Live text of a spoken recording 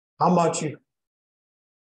how much you,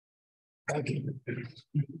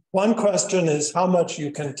 one question is how much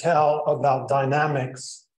you can tell about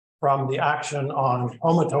dynamics from the action on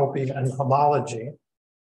homotopy and homology.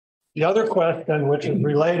 The other question, which is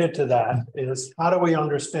related to that, is how do we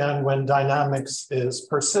understand when dynamics is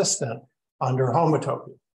persistent under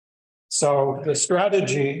homotopy? So the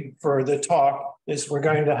strategy for the talk is we're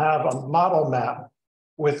going to have a model map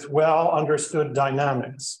with well understood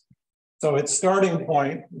dynamics. So its starting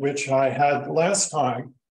point, which I had last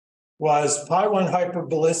time, was pi1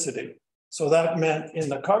 hyperbolicity. So that meant in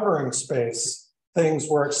the covering space, things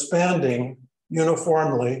were expanding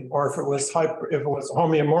uniformly, or if it was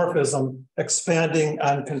homeomorphism, expanding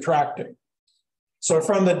and contracting. So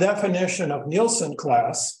from the definition of Nielsen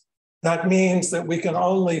class, that means that we can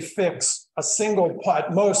only fix a single,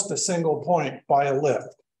 at most a single point by a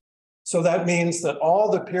lift. So that means that all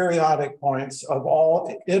the periodic points of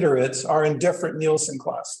all iterates are in different Nielsen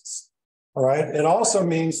classes. All right. It also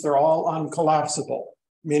means they're all uncollapsible,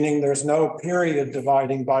 meaning there's no period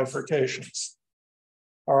dividing bifurcations.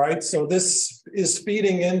 All right. So this is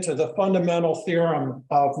feeding into the fundamental theorem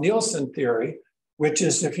of Nielsen theory, which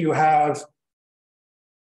is if you have,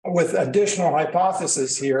 with additional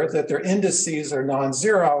hypothesis here, that their indices are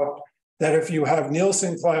non-zero, that if you have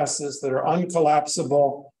Nielsen classes that are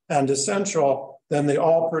uncollapsible and essential, then they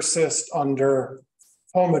all persist under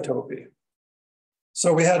homotopy.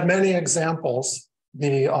 So we had many examples.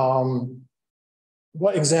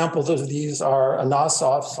 What examples of these are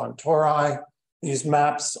Anosovs on tori, these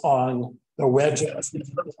maps on the wedges,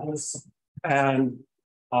 and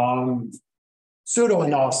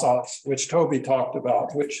pseudoAnosovs, which Toby talked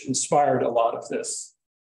about, which inspired a lot of this.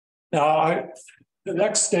 Now, the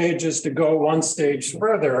next stage is to go one stage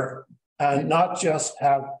further and not just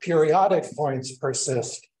have periodic points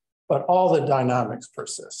persist, but all the dynamics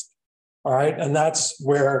persist. All right, and that's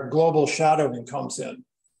where global shadowing comes in.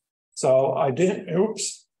 So I need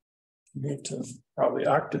to probably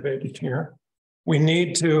activate it here. We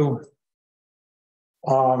need to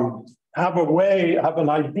have an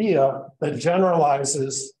idea that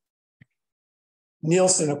generalizes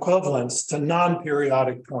Nielsen equivalence to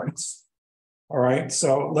non-periodic points. All right,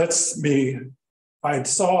 so I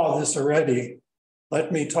saw this already.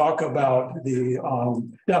 Let me talk about the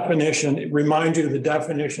definition, remind you of the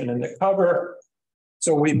definition in the cover.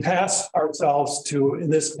 So we pass ourselves to, in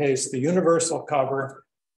this case, the universal cover,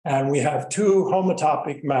 and we have two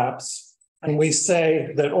homotopic maps, and we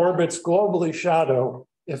say that orbits globally shadow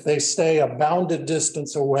if they stay a bounded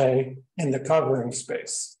distance away in the covering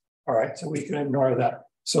space. All right, so we can ignore that.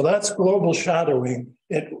 So that's global shadowing.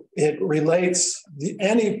 It relates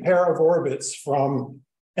any pair of orbits from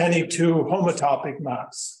any two homotopy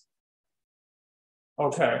maps.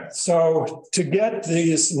 Okay, so to get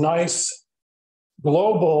these nice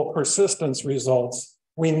global persistence results,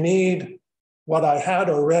 we need what I had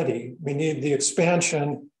already. We need the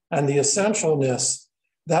expansion and the essentialness.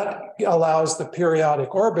 That allows the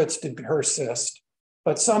periodic orbits to persist,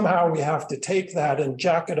 but somehow we have to take that and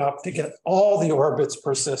jack it up to get all the orbits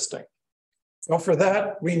persisting. So for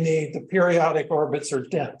that, we need the periodic orbits are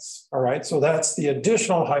dense, all right? So that's the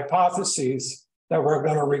additional hypotheses that we're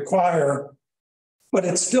going to require, but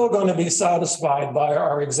it's still going to be satisfied by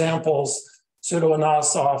our examples,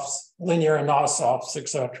 pseudoAnosovs, linear Anosovs,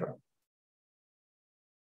 etc.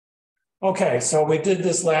 Okay, so we did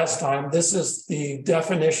this last time. This is the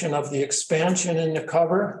definition of the expansion in the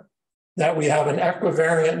cover, that we have an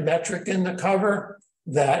equivariant metric in the cover,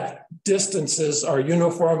 that distances are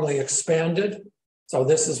uniformly expanded. So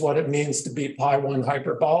this is what it means to be pi1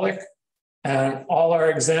 hyperbolic. And all our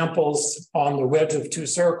examples on the wedge of two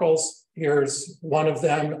circles, here's one of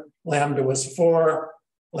them, lambda was 4,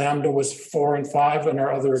 lambda was 4 and 5 in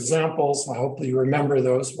our other examples. I hope you remember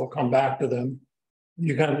those, we'll come back to them.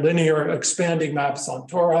 You got linear expanding maps on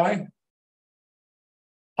tori.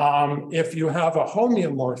 If you have a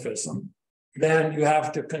homeomorphism, then you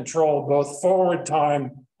have to control both forward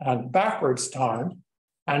time and backwards time.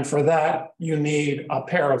 And for that, you need a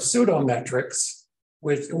pair of pseudometrics,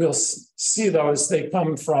 which we'll see those, they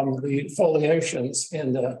come from the foliations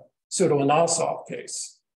in the pseudoAnosov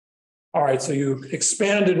case. All right, so you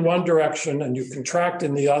expand in one direction and you contract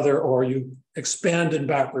in the other, or you expand in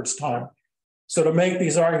backwards time. So to make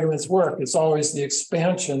these arguments work, it's always the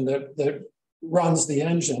expansion that runs the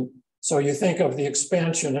engine. So you think of the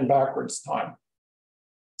expansion in backwards time.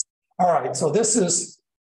 All right, so this is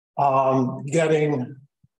getting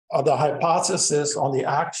the hypothesis on the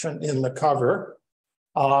action in the cover.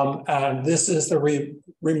 And this is the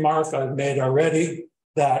remark I've made already,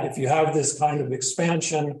 that if you have this kind of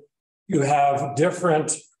expansion, you have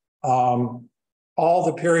different, all all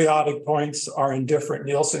the periodic points are in different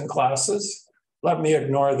Nielsen classes. Let me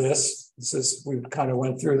ignore this. We kind of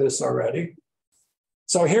went through this already.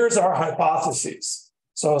 So here's our hypotheses.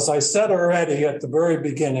 So as I said already at the very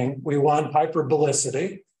beginning, we want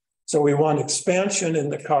hyperbolicity. So we want expansion in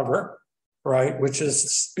the cover, right? Which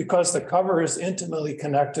is because the cover is intimately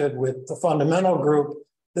connected with the fundamental group.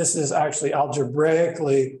 This is actually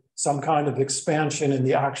algebraically some kind of expansion in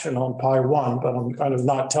the action on pi1, but I'm kind of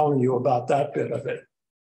not telling you about that bit of it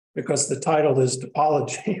because the title is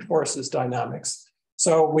Topology, Forces Dynamics.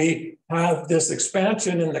 So we have this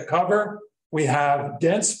expansion in the cover. We have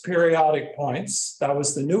dense periodic points. That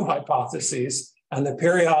was the new hypothesis. And the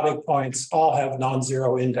periodic points all have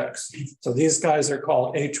non-zero index. So these guys are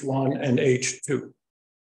called H1 and H2.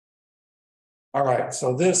 All right,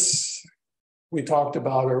 so this we talked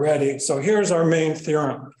about already. So here's our main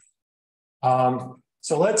theorem.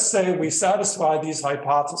 So let's say we satisfy these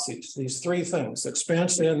hypotheses, these three things: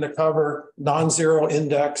 expansion in the cover, non-zero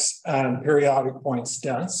index, and periodic points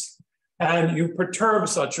dense. And you perturb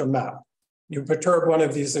such a map. You perturb one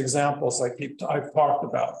of these examples I've talked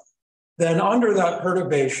about. Then under that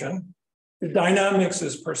perturbation, the dynamics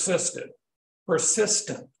is persistent,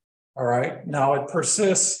 all right? Now it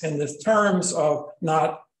persists in the terms of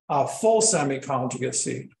not a full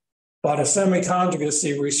semiconjugacy, but a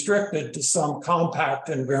semiconjugacy restricted to some compact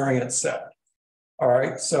invariant set, all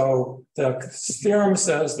right? So the theorem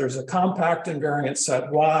says there's a compact invariant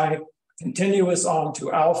set Y, continuous on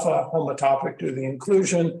to alpha, homotopic to the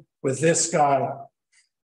inclusion, with this guy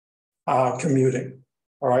commuting.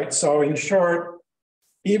 All right, so in short,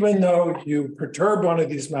 even though you perturb one of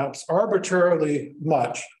these maps arbitrarily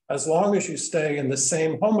much, as long as you stay in the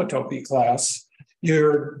same homotopy class,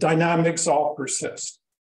 your dynamics all persist.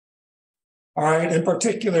 All right, in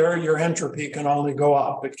particular, your entropy can only go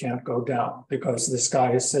up, it can't go down because this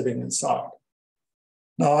guy is sitting inside.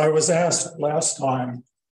 Now, I was asked last time,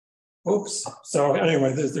 oops, so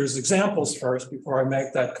anyway, there's examples first before I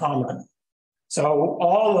make that comment. So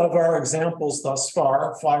all of our examples thus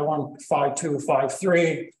far, phi1, phi2,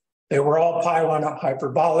 phi3, they were all pi1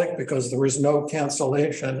 hyperbolic because there was no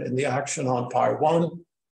cancellation in the action on pi1.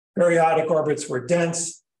 Periodic orbits were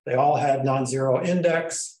dense. They all had non-zero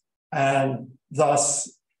index, and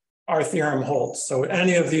thus our theorem holds. So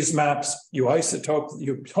any of these maps, you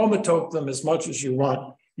homotope them as much as you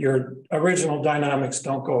want. Your original dynamics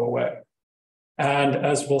don't go away. And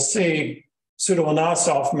as we'll see,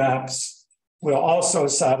 pseudoAnosov maps will also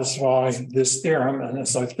satisfy this theorem. And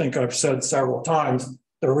as I think I've said several times,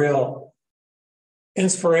 the real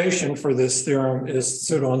inspiration for this theorem is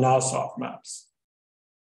pseudoAnosov maps.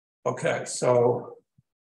 Okay, so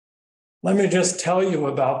let me just tell you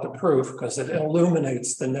about the proof because it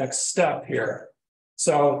illuminates the next step here.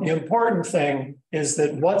 So the important thing is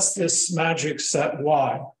that what's this magic set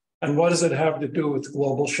Y? And what does it have to do with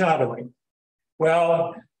global shadowing?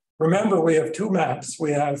 Well, remember, we have two maps.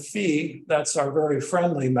 We have phi, that's our very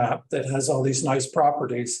friendly map that has all these nice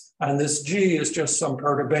properties. And this G is just some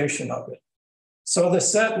perturbation of it. So the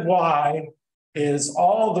set Y is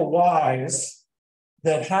all the Ys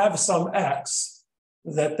that have some X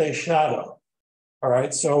that they shadow. All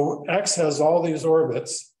right, so X has all these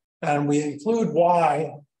orbits, and we include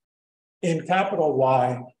Y in capital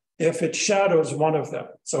Y if it shadows one of them.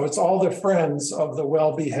 So it's all the friends of the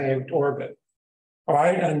well-behaved orbit. All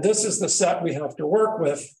right, and this is the set we have to work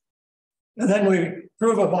with. And then we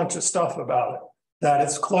prove a bunch of stuff about it, that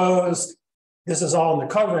it's closed. This is all in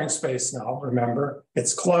the covering space now, remember.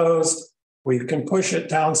 It's closed. We can push it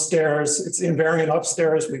downstairs. It's invariant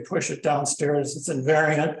upstairs. We push it downstairs. It's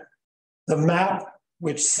invariant. The map,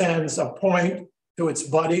 which sends a point to its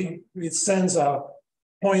buddy, it sends a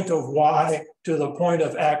point of Y to the point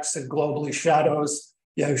of X and globally shadows.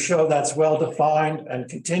 You show that's well-defined and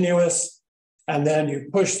continuous. And then you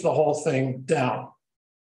push the whole thing down.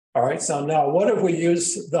 All right, so now what have we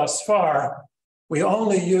used thus far? We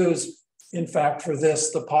only use, in fact, for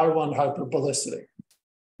this, the pi1 hyperbolicity.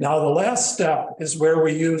 Now, the last step is where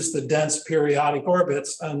we use the dense periodic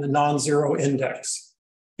orbits and the non-zero index,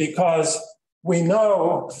 because we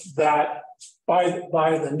know that by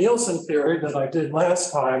the Nielsen theory that I did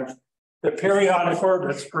last time, the periodic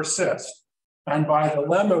orbits persist. And by the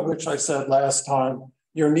lemma, which I said last time,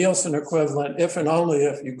 your Nielsen equivalent if and only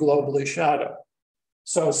if you globally shadow.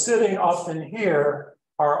 So sitting up in here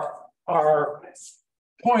are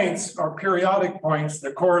points, are periodic points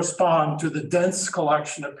that correspond to the dense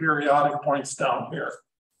collection of periodic points down here.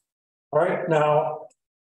 All right, now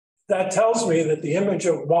that tells me that the image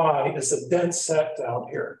of Y is a dense set down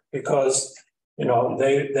here because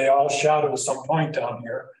they all shadow some point down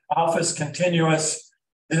here. Alpha is continuous,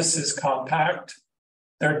 this is compact,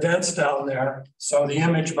 they're dense down there, so the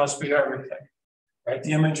image must be everything, right?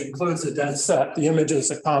 The image includes a dense set. The image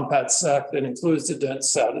is a compact set that includes a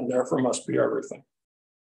dense set and therefore must be everything.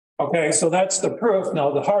 Okay, so that's the proof.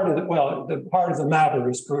 Now the heart of the matter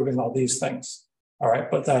is proving all these things. All right,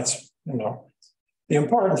 but that's, the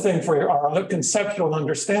important thing for our conceptual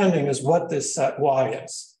understanding is what this set Y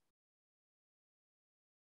is.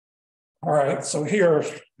 All right, so here,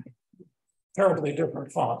 terribly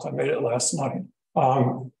different font. I made it last night.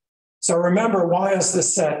 So remember, Y is the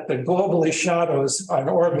set that globally shadows an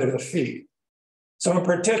orbit of phi. So in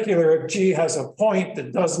particular, if G has a point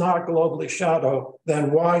that does not globally shadow,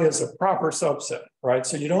 then Y is a proper subset, right?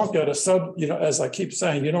 So you don't get a as I keep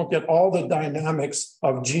saying, you don't get all the dynamics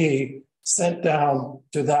of G sent down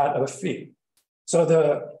to that of phi. So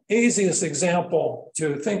the easiest example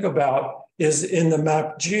to think about is in the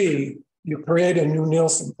map G, you create a new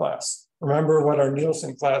Nielsen class. Remember what our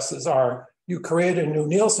Nielsen classes are. You create a new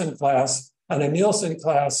Nielsen class, and a Nielsen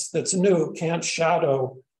class that's new can't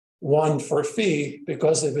shadow one for phi,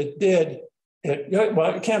 because if it did, it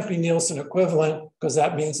can't be Nielsen equivalent, because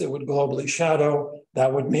that means it would globally shadow.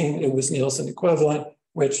 That would mean it was Nielsen equivalent,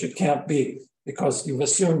 which it can't be because you've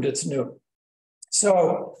assumed it's new.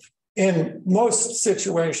 So in most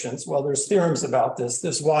situations, well, there's theorems about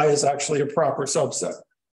this Y is actually a proper subset.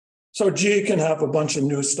 So G can have a bunch of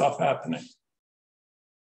new stuff happening.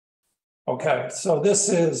 Okay, so this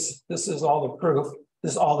is all the proof.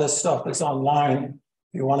 All this stuff is online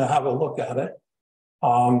if you want to have a look at it.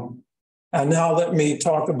 And now let me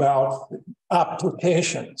talk about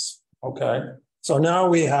applications. Okay, so now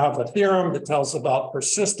we have a theorem that tells about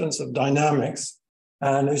persistence of dynamics.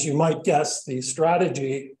 And as you might guess, the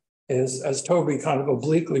strategy is, as Toby kind of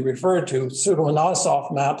obliquely referred to,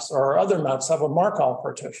 pseudoAnosov maps or other maps have a Markov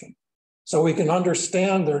partition. So we can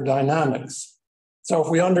understand their dynamics. So if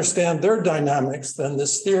we understand their dynamics, then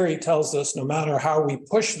this theory tells us no matter how we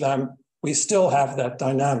push them, we still have that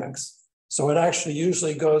dynamics. So it actually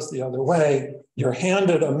usually goes the other way. You're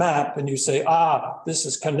handed a map and you say, this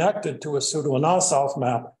is connected to a pseudoAnosov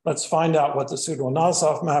map. Let's find out what the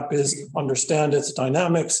pseudoAnosov map is, understand its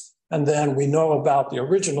dynamics, and then we know about the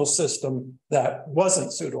original system that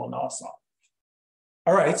wasn't pseudoAnosov.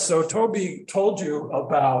 All right, so Toby told you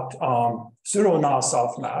about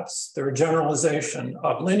pseudoAnosov maps. They're a generalization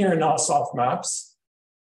of linear Anosov maps.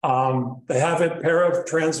 They have a pair of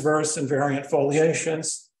transverse invariant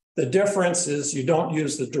foliations. The difference is you don't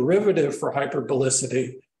use the derivative for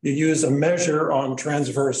hyperbolicity. You use a measure on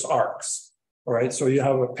transverse arcs. All right, so you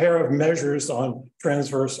have a pair of measures on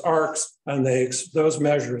transverse arcs, and those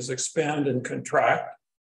measures expand and contract.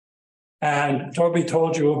 And Toby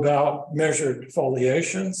told you about measured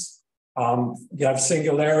foliations. You have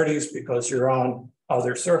singularities because you're on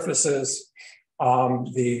other surfaces.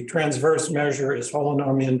 The transverse measure is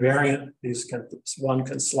holonomial invariant. One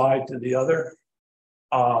can slide to the other.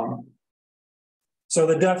 So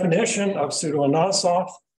the definition of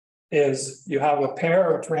pseudoAnosov is you have a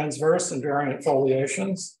pair of transverse invariant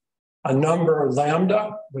foliations, a number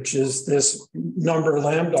lambda, which is this number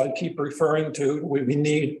lambda I keep referring to, we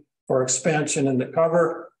need for expansion in the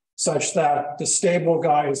cover, such that the stable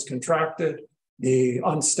guy is contracted, the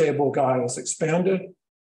unstable guy is expanded,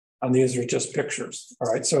 and these are just pictures. All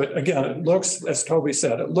right, so again, it looks, as Toby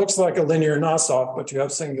said, it looks like a linear Anosov, but you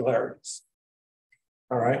have singularities.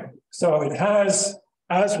 All right, so it has,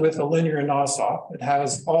 as with a linear Anosov, it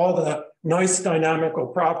has all the nice dynamical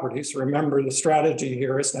properties. Remember, the strategy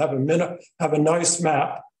here is to have a nice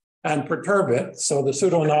map and perturb it. So the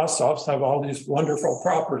pseudoAnosovs have all these wonderful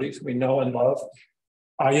properties we know and love.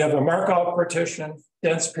 You have a Markov partition,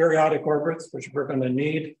 dense periodic orbits, which we're going to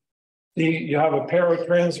need. You have a pair of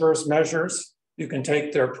transverse measures. You can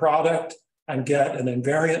take their product and get an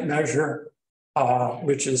invariant measure,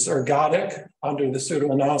 which is ergodic under the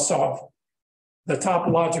pseudoAnosov. The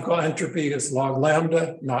topological entropy is log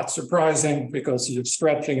lambda, not surprising because you're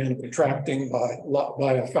stretching and contracting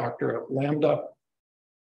by a factor of lambda.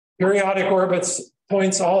 Periodic orbits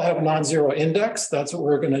points all have non-zero index. That's what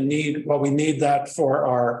we're going to need. Well, we need that for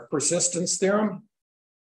our persistence theorem.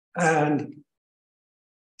 And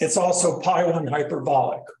it's also pi1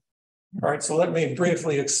 hyperbolic. All right, so let me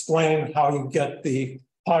briefly explain how you get the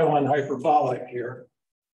pi1 hyperbolic here.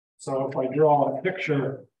 So if I draw a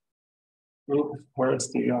picture,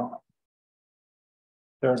 where's the,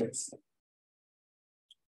 there it is.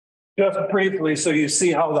 Just briefly, so you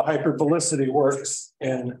see how the hyperbolicity works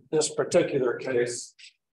in this particular case,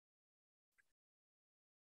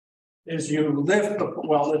 is you lift the,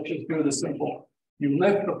 well, let's just do the simple. You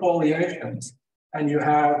lift the foliations and you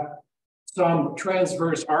have some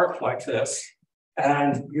transverse arc like this.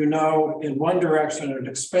 And you know, in one direction it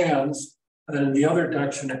expands, and in the other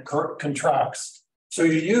direction it contracts. So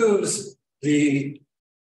you use the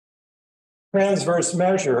transverse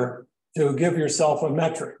measure to give yourself a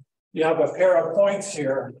metric. You have a pair of points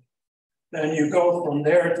here, then you go from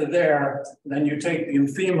there to there, then you take the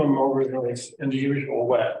infimum over those in the usual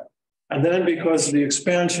way. And then because of the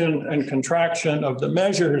expansion and contraction of the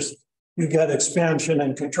measures, you get expansion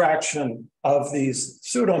and contraction of these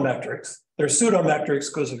pseudometrics. They're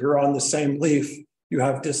pseudometrics because if you're on the same leaf, you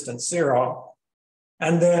have distance 0.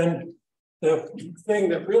 And then the thing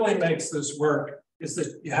that really makes this work is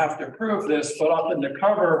that you have to prove this, but up in the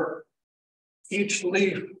cover, each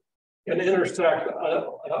leaf can intersect,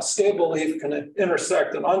 a stable leaf can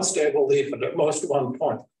intersect an unstable leaf at most one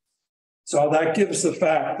point. So that gives the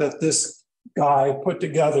fact that this guy put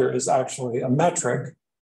together is actually a metric.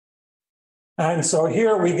 And so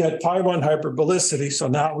here we get pi1 hyperbolicity. So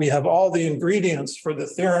now we have all the ingredients for the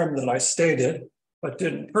theorem that I stated, but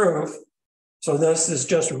didn't prove. So this is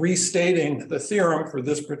just restating the theorem for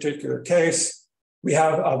this particular case. We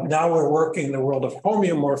have, now we're working in the world of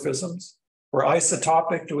homeomorphisms. We're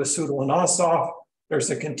isotopic to a pseudoAnosov.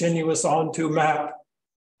 There's a continuous onto map.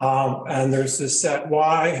 And there's this set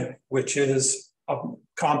Y, which is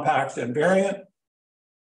compact and invariant.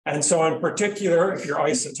 And so in particular, if you're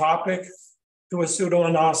isotopic to a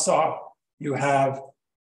pseudoAnosov, you have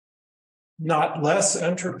not less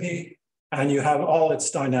entropy, and you have all its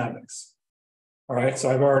dynamics. All right, so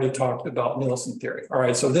I've already talked about Nielsen theory. All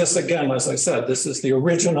right, so this again, as I said, this is the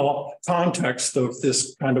original context of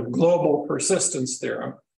this kind of global persistence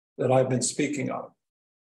theorem that I've been speaking of.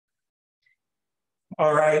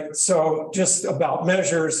 All right, so just about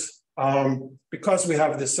measures, because we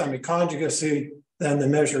have this semi-conjugacy, then the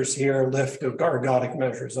measures here lift the ergodic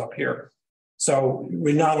measures up here. So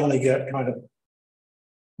we not only get kind of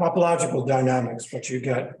topological dynamics, but you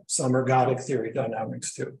get some ergodic theory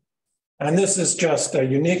dynamics too. And this is just a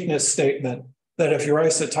uniqueness statement that if you're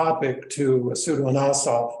isotopic to a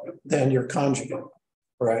pseudoAnosov, then you're conjugate,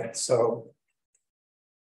 right? So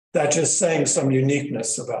that's just saying some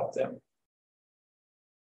uniqueness about them.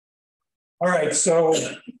 All right, so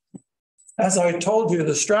as I told you,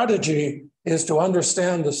 the strategy is to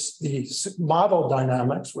understand the model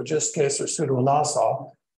dynamics, which in this case are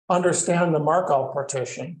pseudoAnosov, understand the Markov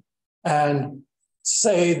partition, and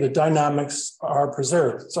say the dynamics are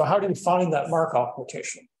preserved. So how do you find that Markov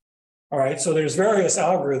partition? All right, so there's various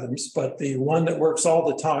algorithms, but the one that works all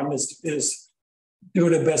the time is due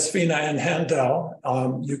to Besfina and Handel.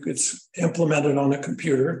 You could implement it on a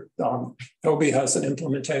computer. Toby has an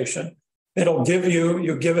implementation. It'll give you,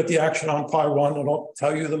 you give it the action on pi1, it'll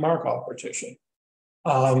tell you the Markov partition.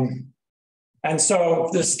 And so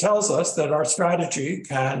this tells us that our strategy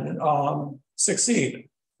can succeed.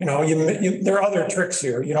 You know, there are other tricks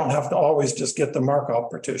here. You don't have to always just get the Markov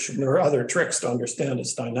partition. There are other tricks to understand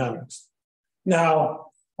its dynamics. Now,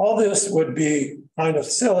 all this would be kind of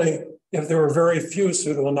silly if there were very few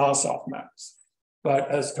pseudoAnosov maps. But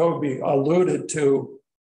as Toby alluded to,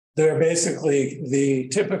 they're basically the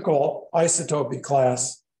typical isotopy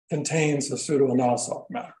class contains a pseudoAnosov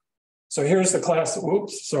map. So here's the class,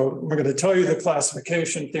 oops, so we're going to tell you the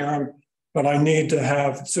classification theorem, but I need to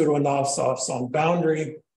have pseudoAnosovs on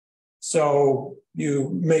boundary. So you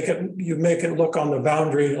make it look on the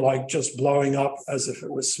boundary like just blowing up as if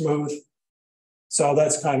it was smooth. So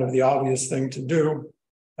that's kind of the obvious thing to do.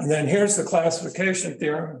 And then here's the classification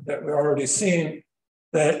theorem that we've already seen,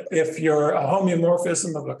 that if you're a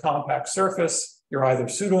homeomorphism of a compact surface, you're either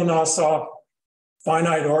pseudoAnosov,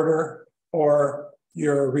 finite order, or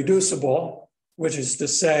you're reducible, which is to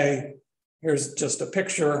say, here's just a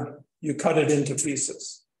picture, you cut it into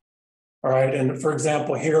pieces. All right, and for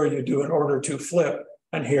example, here you do an order 2 flip,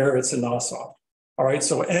 and here it's an Anosov. All right,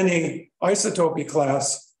 so any isotopy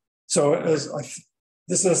class, so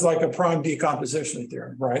this is like a prime decomposition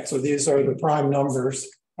theorem, right? So these are the prime numbers,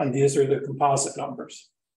 and these are the composite numbers.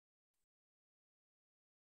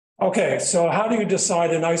 Okay, so how do you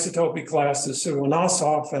decide an isotopy class is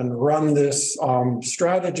pseudoAnosov and run this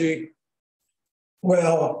strategy?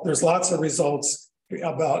 Well, there's lots of results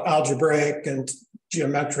about algebraic and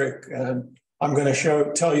geometric, and I'm going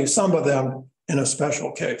to tell you some of them in a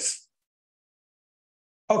special case.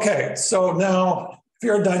 Okay, so now if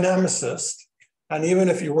you're a dynamicist, and even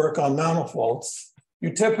if you work on manifolds,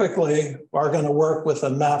 you typically are going to work with a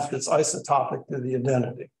map that's isotopic to the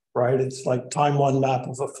identity, right? It's like time one map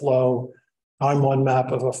of a flow, time one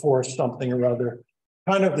map of a force, something or other.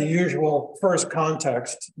 Kind of the usual first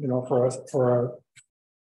context, you know, for a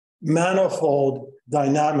manifold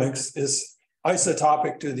dynamics is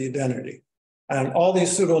isotopic to the identity. And all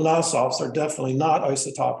these pseudoAnosovs are definitely not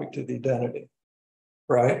isotopic to the identity,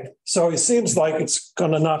 right? So it seems like it's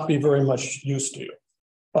going to not be very much use to you.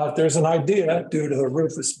 But there's an idea due to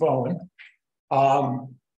Rufus Bowen,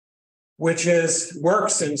 which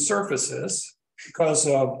works in surfaces because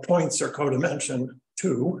points are codimension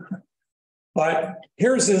 2. But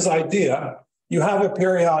here's his idea. You have a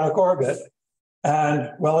periodic orbit,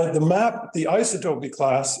 and well, the map, the isotopy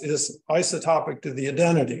class is isotopic to the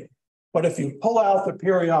identity. But if you pull out the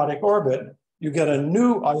periodic orbit, you get a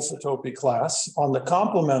new isotopy class on the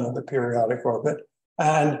complement of the periodic orbit,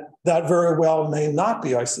 and that very well may not be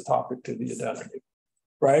isotopic to the identity,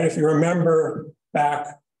 right? If you remember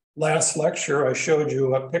back last lecture, I showed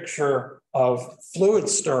you a picture of fluid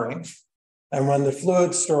stirring, and when the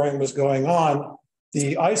fluid stirring was going on,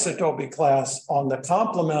 the isotopy class on the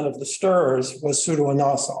complement of the stirrers was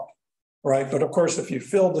pseudoAnosov, right? But of course, if you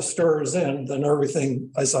fill the stirrers in, then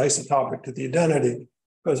everything is isotopic to the identity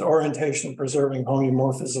because orientation preserving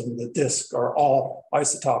homeomorphism of the disk are all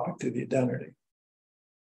isotopic to the identity.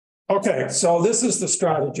 Okay, so this is the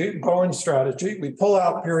strategy, Bowen strategy. We pull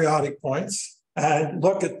out periodic points and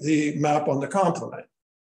look at the map on the complement.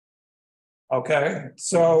 Okay,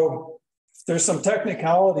 so there's some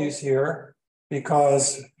technicalities here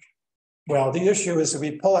because, well, the issue is if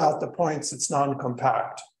we pull out the points, it's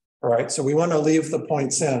non-compact, right? So we want to leave the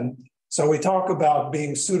points in. So we talk about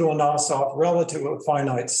being pseudoAnosov relative to a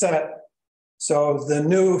finite set. So the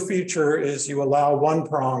new feature is you allow one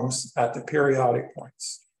prongs at the periodic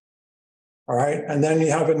points. All right, and then you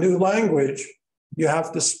have a new language. You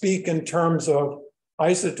have to speak in terms of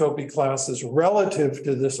isotopy classes relative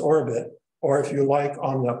to this orbit, or if you like,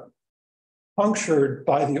 on the punctured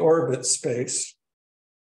by the orbit space.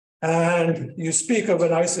 And you speak of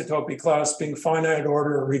an isotopy class being finite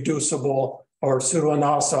order, reducible, or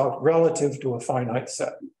pseudoAnosov relative to a finite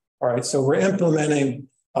set. All right, so we're implementing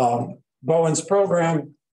Bowen's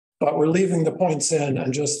program, but we're leaving the points in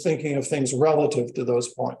and just thinking of things relative to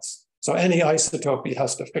those points. So any isotopy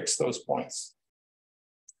has to fix those points.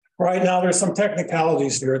 Right now, there's some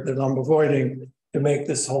technicalities here that I'm avoiding to make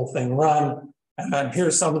this whole thing run. And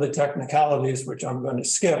here's some of the technicalities, which I'm going to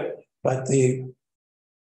skip. But the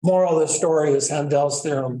moral of the story is Handel's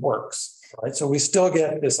theorem works. Right? So we still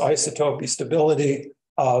get this isotopy stability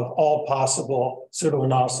of all possible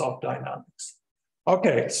pseudoAnosov dynamics.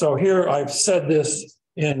 Okay, so here I've said this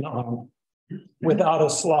in without a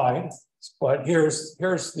slide, but here's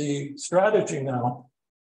the strategy now.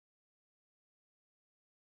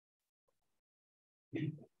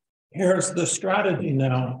 Here's the strategy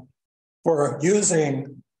now for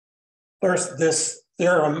using this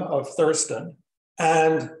theorem of Thurston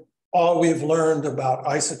and all we've learned about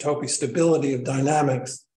isotopy stability of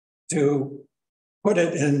dynamics to put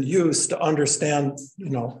it in use to understand,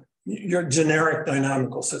 your generic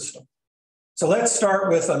dynamical system. So let's start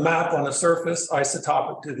with a map on a surface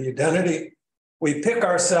isotopic to the identity. We pick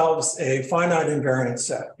ourselves a finite invariant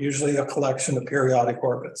set, usually a collection of periodic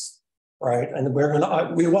orbits, right? And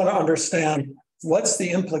we want to understand what's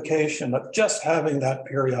the implication of just having that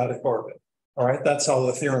periodic orbit, all right? That's how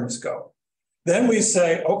the theorems go. Then we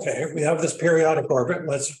say, okay, we have this periodic orbit.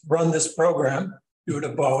 Let's run this program due to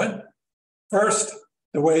Bowen. First,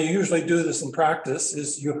 the way you usually do this in practice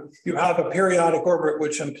is you have a periodic orbit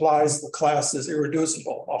which implies the class is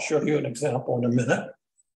irreducible. I'll show you an example in a minute.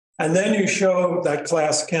 And then you show that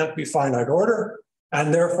class can't be finite order,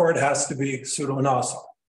 and therefore it has to be pseudoAnosov.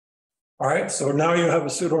 All right, so now you have a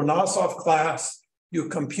pseudoAnosov class. You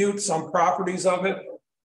compute some properties of it.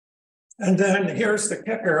 And then here's the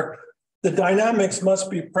kicker. The dynamics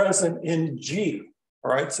must be present in G,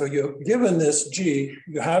 all right? So given this G,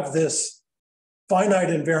 you have this finite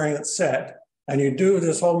invariant set, and you do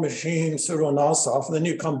this whole machine pseudoAnosov, and then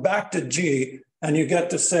you come back to G, and you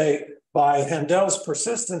get to say, by Handel's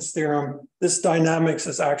persistence theorem, this dynamics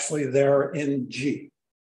is actually there in G,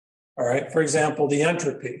 all right? For example, the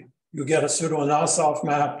entropy. You get a pseudoAnosov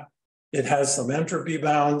map. It has some entropy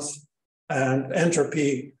bounds, and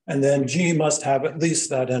entropy, and then G must have at least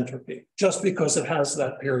that entropy, just because it has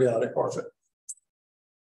that periodic orbit.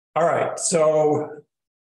 All right, so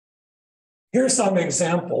here's some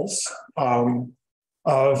examples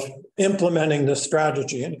of implementing this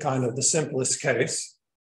strategy in kind of the simplest case.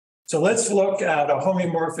 So let's look at a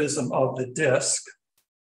homeomorphism of the disk.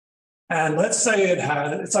 And let's say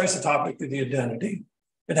it's isotopic to the identity.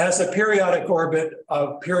 It has a periodic orbit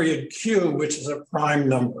of period Q, which is a prime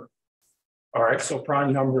number. All right, so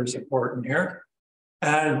prime number is important here.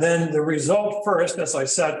 And then the result first, as I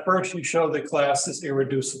said, first you show the class is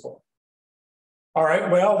irreducible. All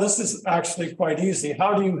right, well, this is actually quite easy.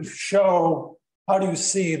 How do you show how do you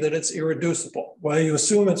see that it's irreducible? Well, you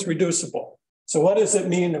assume it's reducible. So what does it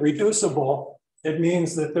mean, reducible? It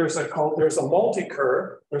means that there's a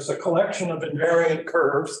multi-curve, there's a collection of invariant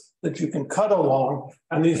curves that you can cut along,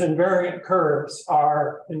 and these invariant curves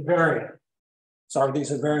are invariant. Sorry,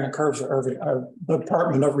 these invariant curves are the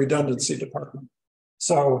Department of Redundancy department.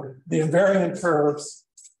 So the invariant curves,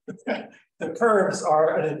 the curves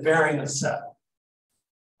are an invariant set.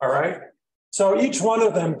 All right. So each one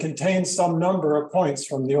of them contains some number of points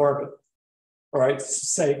from the orbit. All right,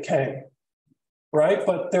 say K. Right,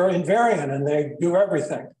 but they're invariant and they do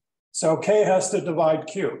everything. So K has to divide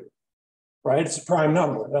Q. Right, it's a prime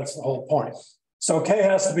number. That's the whole point. So K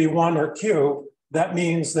has to be 1 or Q. That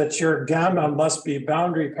means that your gamma must be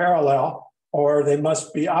boundary parallel, or they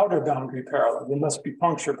must be outer boundary parallel. They must be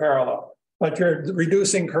puncture parallel. But your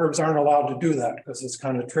reducing curves aren't allowed to do that because it's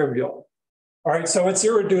kind of trivial. All right, so it's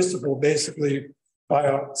irreducible basically by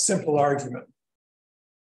a simple argument.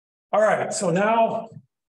 All right, so now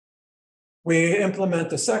we implement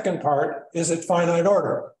the second part. Is it finite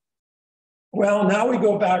order? Well, now we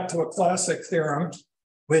go back to a classic theorem,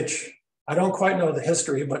 which I don't quite know the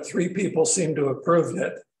history, but 3 people seem to have proved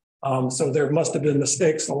it. So there must have been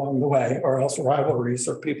mistakes along the way, or else rivalries,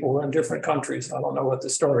 or people were in different countries. I don't know what the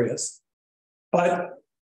story is. But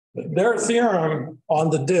their theorem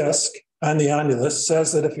on the disk and the annulus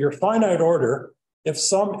says that if you're finite order, if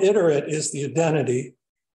some iterate is the identity,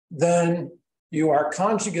 then you are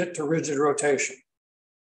conjugate to rigid rotation,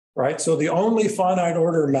 right? So the only finite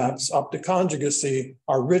order maps up to conjugacy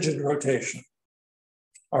are rigid rotation,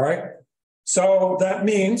 all right? So that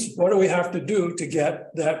means, what do we have to do to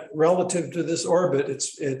get that relative to this orbit?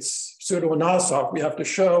 It's pseudoAnosov. We have to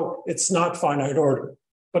show it's not finite order.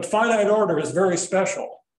 But finite order is very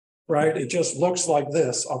special, right? It just looks like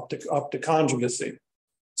this up to conjugacy.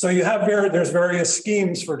 So you have there's various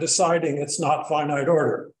schemes for deciding it's not finite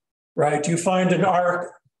order, right? You find an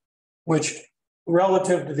arc which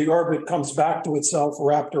relative to the orbit comes back to itself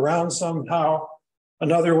wrapped around somehow.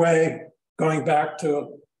 Another way, going back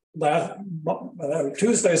to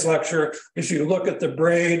Tuesday's lecture, is you look at the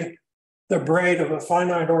braid of a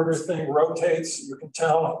finite order thing rotates. You can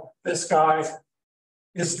tell this guy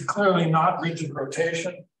is clearly not rigid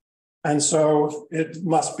rotation. And so it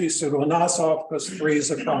must be pseudoAnosov because 3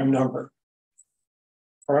 is a prime number.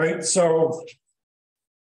 All right, so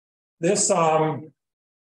this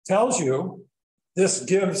tells you, this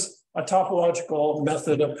gives a topological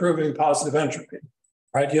method of proving positive entropy,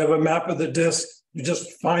 right? You have a map of the disk, you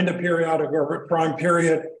just find a periodic orbit prime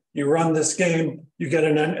period, you run this game, you get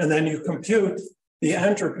and then you compute the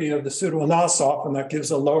entropy of the pseudoAnosov, and that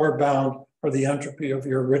gives a lower bound for the entropy of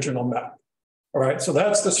your original map. All right, so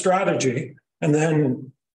that's the strategy. And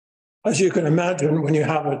then, as you can imagine, when you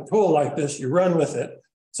have a tool like this, you run with it.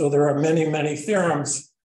 So there are many, many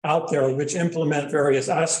theorems out there which implement various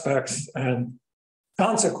aspects and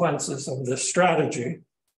consequences of this strategy.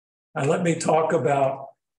 And let me talk about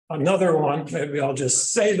another one. Maybe I'll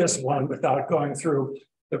just say this one without going through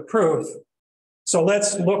the proof. So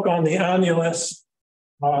let's look on the annulus.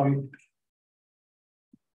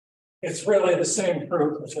 It's really the same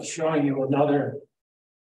proof, it's just showing you another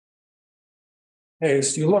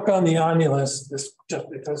case. You look on the annulus, this just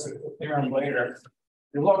because of the theorem later.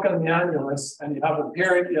 You look on the annulus and you have a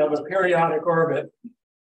periodic orbit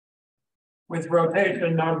with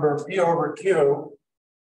rotation number P over Q,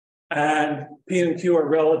 and P and Q are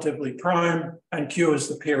relatively prime, and Q is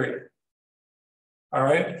the period. All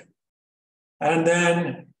right. And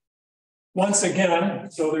then once again,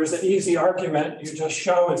 so there's an easy argument. You just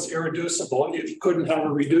show it's irreducible. You couldn't have a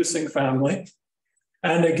reducing family.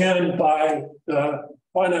 And again, by the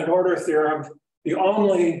finite order theorem, the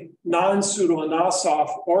only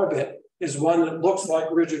non-pseudoAnosov orbit is one that looks like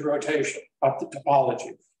rigid rotation up the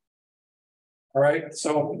topology. All right,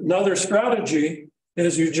 so another strategy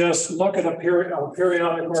is you just look at a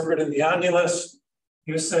periodic orbit in the annulus.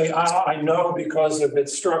 You say, I know because of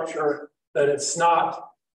its structure that it's not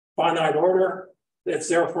finite order, it's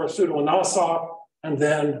therefore pseudoAnosov, and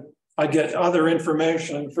then I get other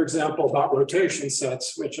information, for example, about rotation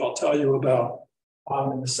sets, which I'll tell you about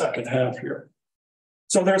in the second half here.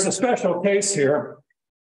 So there's a special case here.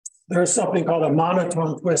 There's something called a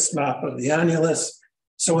monotone twist map of the annulus.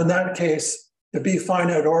 So in that case, to be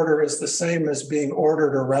finite order is the same as being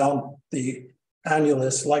ordered around the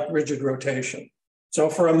annulus like rigid rotation. So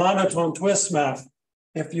for a monotone twist map,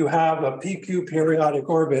 if you have a PQ periodic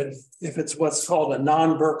orbit, if it's what's called a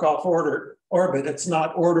non-Birkhoff orbit, it's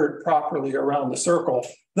not ordered properly around the circle,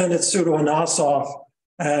 then it's pseudoAnosov,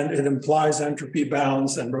 and it implies entropy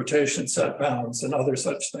bounds and rotation set bounds and other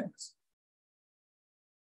such things.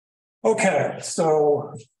 Okay,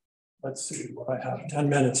 so let's see, I have 10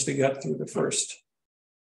 minutes to get through the first.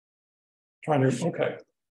 Okay.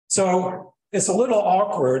 So it's a little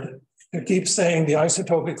awkward to keep saying the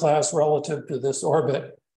isotopy class relative to this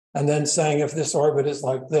orbit, and then saying if this orbit is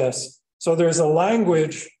like this. So there's a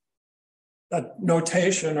language, a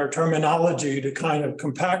notation or terminology to kind of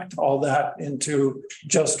compact all that into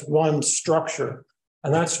just one structure.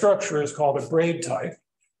 And that structure is called a braid type.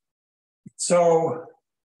 So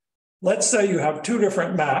let's say you have two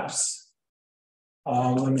different maps.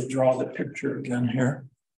 Let me draw the picture again here.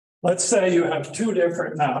 Let's say you have two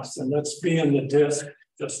different maps, and let's be in the disk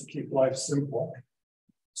just to keep life simple.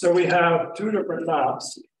 So we have two different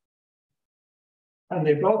maps, and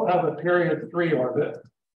they both have a period 3 orbit.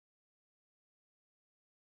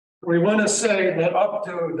 We want to say that up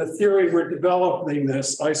to the theory we're developing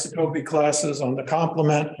this, isotopy classes on the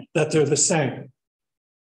complement, that they're the same.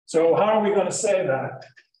 So how are we going to say that?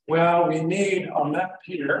 Well, we need a map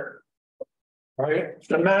here, right?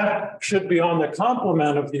 The map should be on the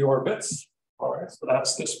complement of the orbits. All right, so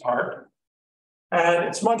that's this part. And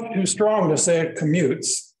it's much too strong to say it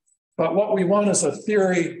commutes. But what we want is a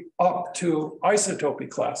theory up to isotopy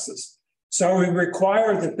classes. So we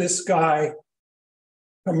require that this guy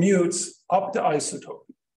commutes up to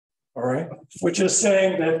isotopy, all right? Which is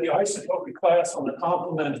saying that the isotopy class on the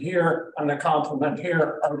complement here and the complement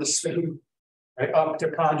here are the same, right, up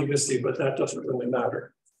to conjugacy, but that doesn't really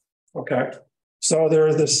matter, okay? So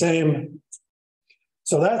they're the same.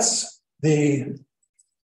 So that's the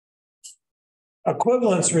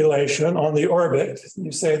equivalence relation on the orbit.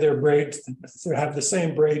 You say they're braid, they have the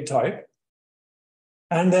same braid type.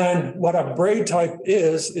 And then what a braid type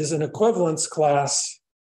is an equivalence class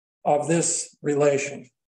of this relation.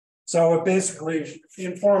 So it basically,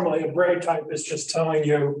 informally, a braid type is just telling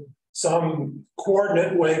you some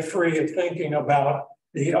coordinate way free of thinking about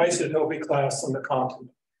the isotopy class on the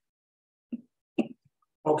complement.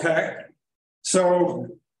 Okay, so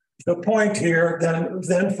the point here,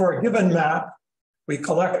 then for a given map, we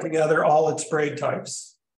collect together all its braid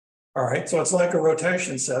types. All right, so it's like a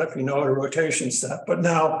rotation set, if you know a rotation set, but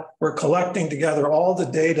now we're collecting together all the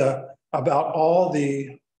data about all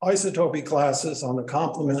the isotopy classes on the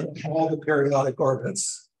complement of all the periodic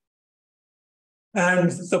orbits. And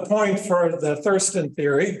the point for the Thurston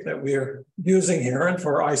theory that we're using here and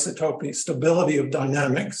for isotopy stability of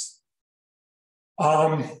dynamics,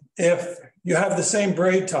 if you have the same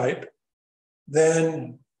braid type,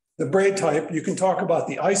 then the braid type, you can talk about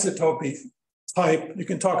the isotopy type, you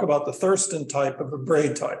can talk about the Thurston type of a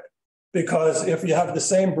braid type. Because if you have the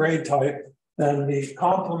same braid type, then the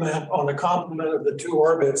complement on the complement of the two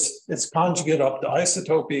orbits, it's conjugate up to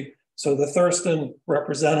isotopy. So the Thurston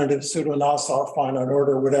representative pseudoAnosov finite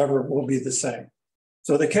order, whatever, will be the same.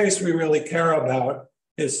 So the case we really care about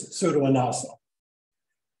is pseudoAnosov.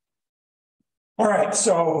 All right,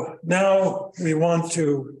 so now we want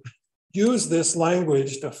to use this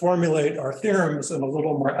language to formulate our theorems in a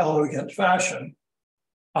little more elegant fashion.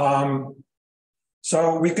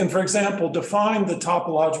 So we can, for example, define the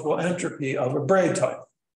topological entropy of a braid type,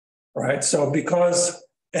 right? So because,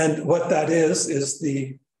 and what that is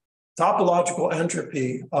the topological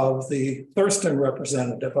entropy of the Thurston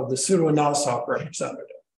representative, of the pseudoAnosov representative.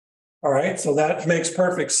 All right, so that makes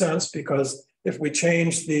perfect sense because if we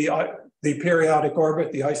change the periodic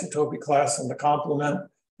orbit, the isotopy class and the complement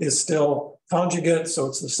is still conjugate, so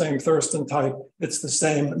it's the same Thurston type, it's the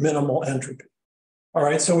same minimal entropy. All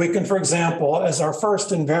right, so we can, for example, as our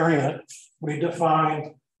first invariant, we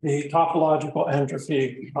define the topological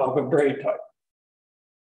entropy of a braid type.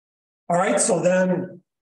 All right, so then,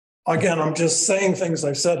 again, I'm just saying things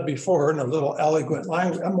I've said before in a little eloquent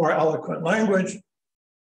language, a more eloquent language,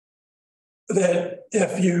 that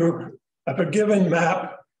if a given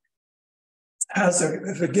map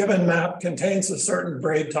if a given map contains a certain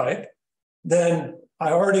braid type, then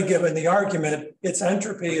I already given the argument, its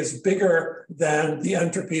entropy is bigger than the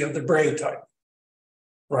entropy of the braid type,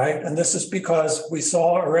 right? And this is because we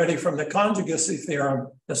saw already from the conjugacy theorem,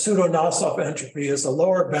 the pseudoAnosov entropy is the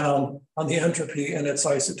lower bound on the entropy in its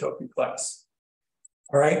isotopy class.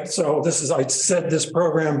 All right, so this is, I said this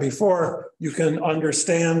program before, you can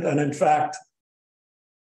understand, and in fact,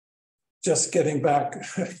 just getting back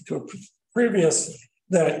to a previous,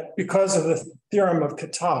 that because of the theorem of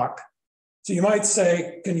Katak, so you might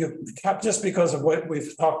say, can you, just because of what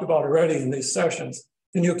we've talked about already in these sessions,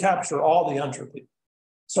 can you capture all the entropy?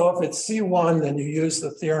 So if it's C1, then you use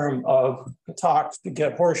the theorem of Katak to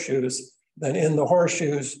get horseshoes. Then in the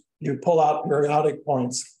horseshoes, you pull out periodic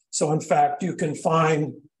points. So in fact, you can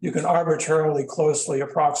arbitrarily closely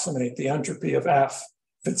approximate the entropy of F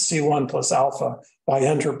if it's C1 plus alpha by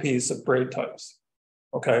entropies of braid types.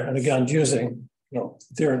 Okay, and again, using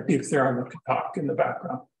deep theorem of Katak in the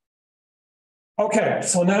background. Okay,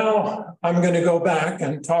 so now I'm going to go back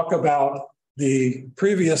and talk about the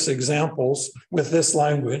previous examples with this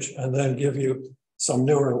language and then give you some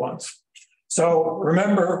newer ones. So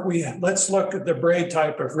remember, let's look at the braid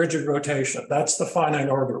type of rigid rotation. That's the finite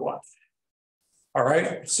order one. All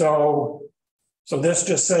right, so this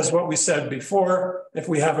just says what we said before. If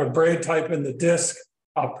we have a braid type in the disk,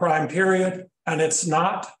 a prime period, and it's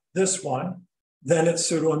not this one, then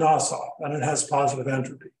it's pseudoAnosov, and it has positive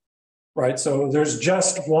entropy, right? So there's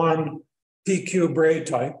just one PQ braid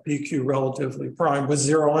type, PQ relatively prime, with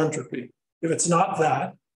zero entropy. If it's not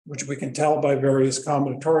that, which we can tell by various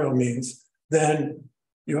combinatorial means, then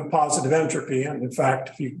you have positive entropy. And in fact,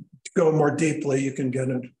 if you go more deeply, you can get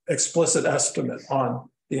an explicit estimate on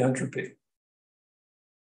the entropy.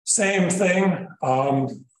 Same thing.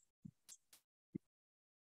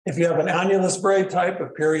 If you have an annulus braid type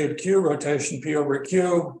of period Q, rotation P over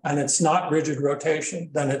Q, and it's not rigid rotation,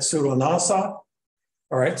 then it's pseudoAnosov.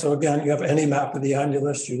 All right, so again, you have any map of the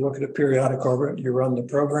annulus, you look at a periodic orbit, you run the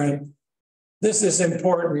program. This is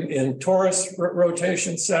important in torus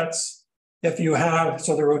rotation sets. If you have,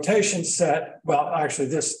 so the rotation set, well, actually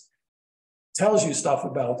this tells you stuff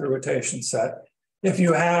about the rotation set. If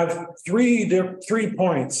you have three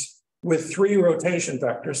points with three rotation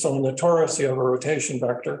vectors, so in the torus you have a rotation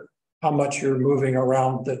vector, how much you're moving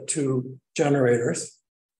around the two generators.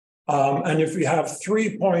 And if you have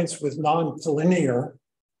 3 points with non-collinear,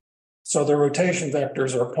 so the rotation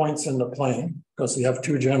vectors are points in the plane because you have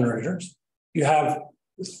two generators. You have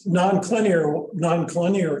non-collinear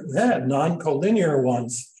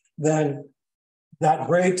ones, then that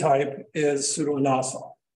braid type is pseudoAnosov.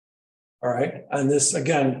 All right, and this,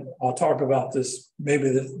 again, I'll talk about this maybe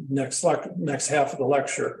the next half of the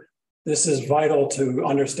lecture. This is vital to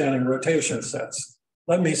understanding rotation sets.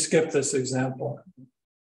 Let me skip this example.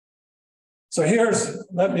 So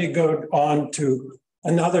let me go on to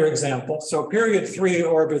another example. So period 3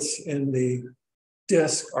 orbits in the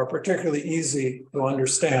disk are particularly easy to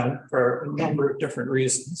understand for a number of different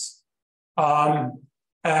reasons.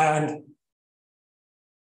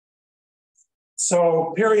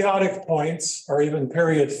 So periodic points are even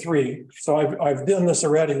period 3. So I've done this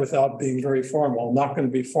already without being very formal. I'm not going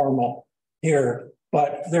to be formal here,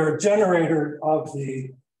 but they're a generator of the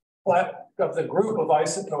group of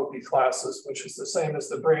isotopy classes, which is the same as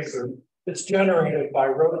the braid group. It's generated by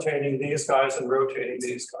rotating these guys and rotating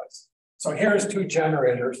these guys. So here's two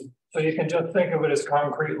generators. So you can just think of it as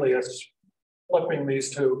concretely as flipping these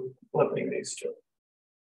two, flipping these two.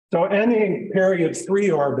 So any period 3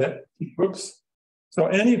 orbit, so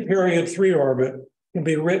any period 3 orbit can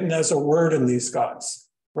be written as a word in these guys,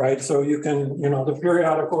 right? So you can, the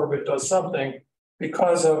periodic orbit does something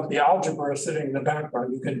because of the algebra sitting in the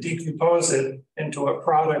background. You can decompose it into a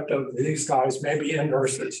product of these guys, maybe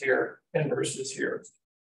inverses here, inverses here.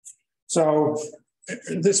 So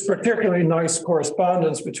this particularly nice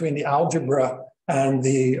correspondence between the algebra and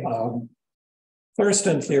the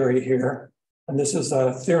Thurston theory here, and this is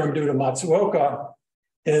a theorem due to Matsuoka,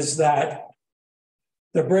 is that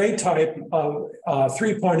the braid type of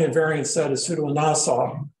 3-point invariant set is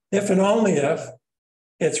pseudoAnosov if and only if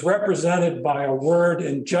it's represented by a word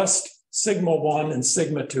in just sigma 1 and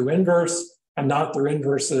sigma 2 inverse, and not their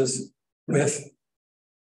inverses, with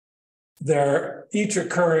their each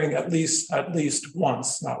occurring at least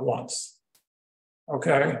once, not once.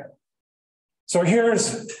 Okay. So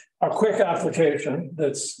here's a quick application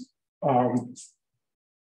that's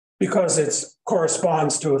because it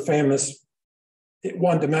corresponds to a famous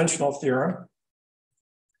one-dimensional theorem.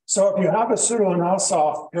 So if you have a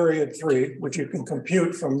pseudoAnosov period 3, which you can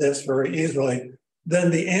compute from this very easily,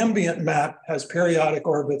 then the ambient map has periodic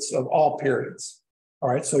orbits of all periods. All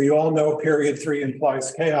right, so you all know period 3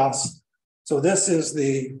 implies chaos. So this is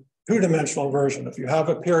the two-dimensional version. If you have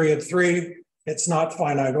a period 3, it's not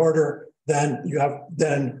finite order, then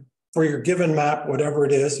for your given map, whatever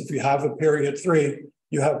it is, if you have a period 3,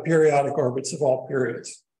 you have periodic orbits of all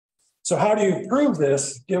periods. So how do you prove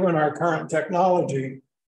this given our current technology?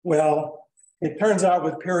 Well, it turns out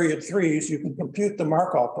with period 3s, you can compute the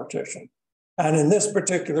Markov partition. And in this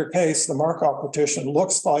particular case, the Markov partition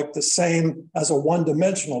looks like the same as a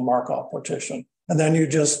one-dimensional Markov partition. And then you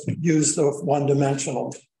just use the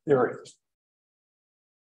one-dimensional theory.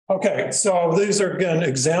 Okay, so these are, again,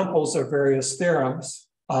 examples of various theorems.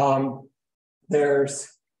 There's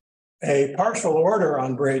a partial order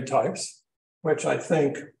on braid types, which I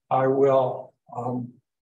think I will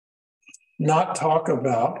not talk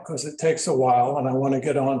about because it takes a while and I want to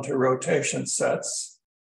get on to rotation sets.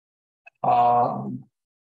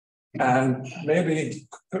 And maybe,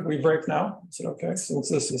 could we break now? Is it okay? Since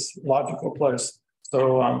this is a logical place.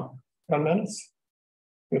 So 10 minutes?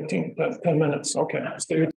 10 minutes, okay.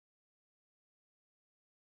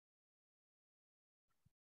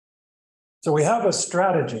 So we have a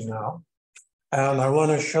strategy now, and I want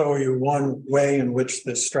to show you one way in which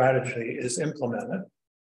this strategy is implemented,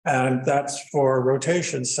 and that's for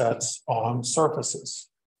rotation sets on surfaces.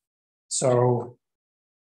 So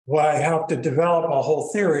I have to develop a whole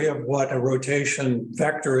theory of what a rotation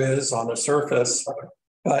vector is on a surface,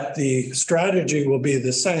 but the strategy will be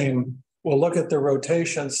the same. We'll look at the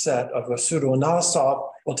rotation set of a pseudoAnosov.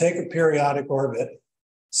 We'll take a periodic orbit,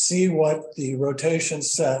 see what the rotation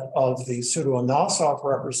set of the pseudoAnosov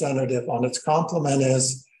representative on its complement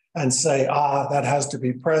is, and say, that has to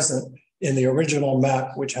be present in the original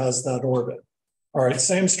map, which has that orbit. All right,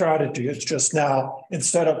 same strategy. It's just now,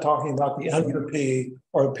 instead of talking about the entropy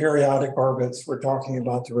or the periodic orbits, we're talking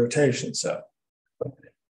about the rotation set.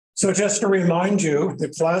 So just to remind you, the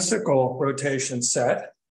classical rotation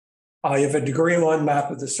set, you have a degree 1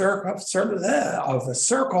 map of the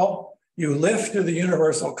circle. You lift to the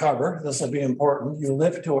universal cover. This will be important. You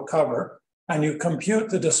lift to a cover, and you compute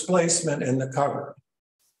the displacement in the cover,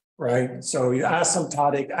 right? So you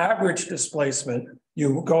asymptotic average displacement.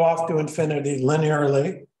 You go off to infinity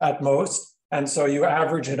linearly at most, and so you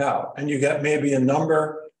average it out, and you get maybe a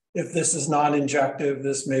number. If this is non-injective,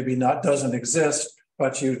 this maybe doesn't exist,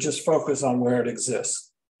 but you just focus on where it exists.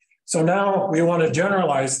 So now we want to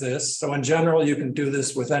generalize this. So in general, you can do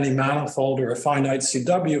this with any manifold or a finite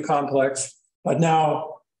CW complex, but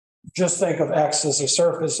now just think of X as a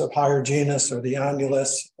surface of higher genus or the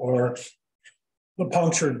annulus or the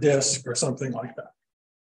punctured disk or something like that.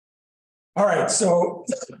 All right, so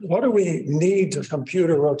what do we need to compute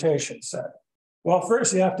a rotation set? Well,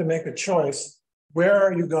 first you have to make a choice. Where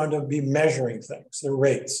are you going to be measuring things, the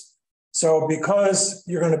rates? So because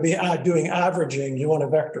you're going to be doing averaging, you want a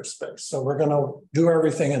vector space. So we're going to do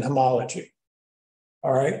everything in homology.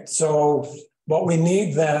 All right, so what we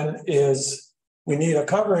need then is we need a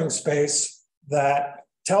covering space that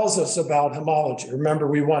tells us about homology. Remember,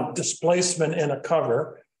 we want displacement in a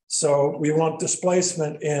cover. So we want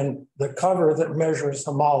displacement in the cover that measures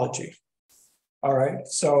homology. All right,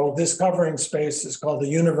 so this covering space is called the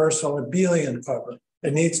universal abelian cover.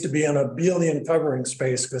 It needs to be an abelian covering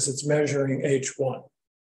space because it's measuring H1.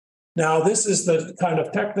 Now, this is the kind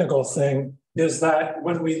of technical thing, is that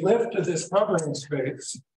when we lift to this covering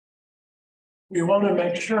space, we want to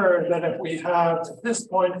make sure that if we have this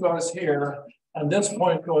point goes here, and this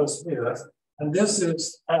point goes here, and this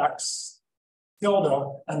is X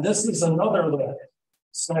tilde, and this is another lift,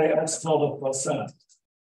 say X tilde plus N,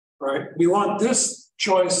 right? We want this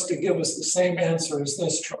choice to give us the same answer as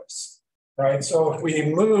this choice. Right, so if we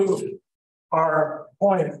move our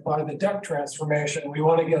point by the deck transformation, we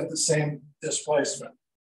want to get the same displacement.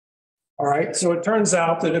 All right, so it turns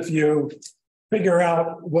out that if you figure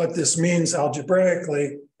out what this means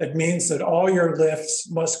algebraically, it means that all your lifts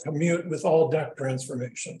must commute with all deck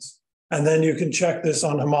transformations. And then you can check this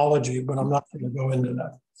on homology, but I'm not going to go into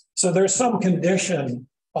that. So there's some condition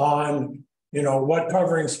on, what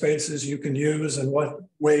covering spaces you can use and what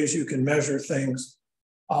ways you can measure things.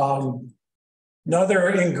 Another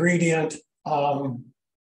ingredient,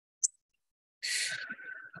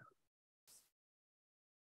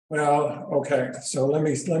 okay, so let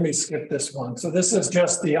me skip this one. So this is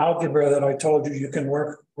just the algebra that I told you can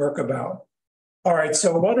work about. All right,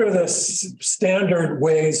 so what are the standard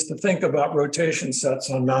ways to think about rotation sets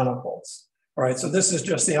on manifolds? All right, so this is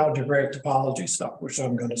just the algebraic topology stuff, which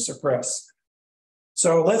I'm going to suppress.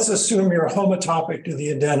 So let's assume you're homotopic to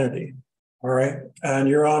the identity, all right, and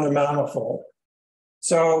you're on a manifold.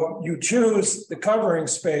 So you choose the covering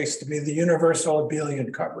space to be the universal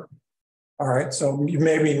abelian cover. All right, so you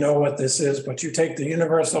maybe know what this is, but you take the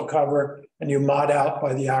universal cover and you mod out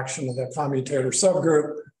by the action of the commutator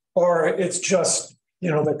subgroup, or it's just,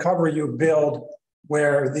 the cover you build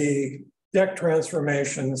where the deck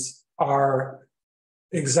transformations are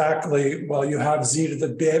exactly, you have Z to the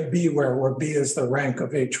B where B is the rank of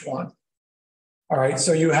H1. All right,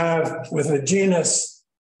 so you have, with a genus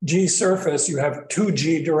G surface, you have 2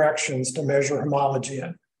 G directions to measure homology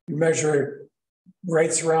in. You measure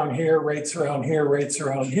rates around here, rates around here, rates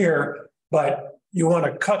around here, but you want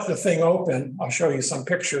to cut the thing open. I'll show you some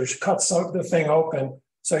pictures. Cut the thing open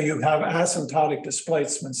so you have asymptotic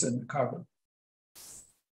displacements in the cover.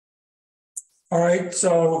 All right,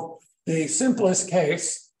 so the simplest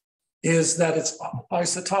case is that it's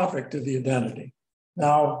isotopic to the identity.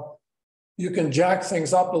 Now, you can jack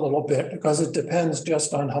things up a little bit because it depends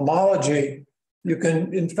just on homology. You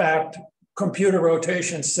can, in fact, compute a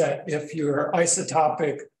rotation set if you're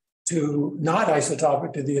isotopic to, not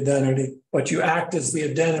isotopic to the identity, but you act as the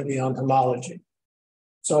identity on homology.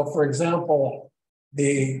 So for example,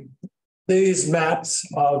 these maps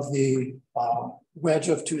of the wedge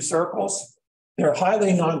of two circles, they're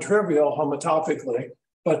highly non-trivial homotopically,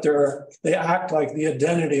 but they act like the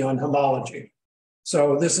identity on homology.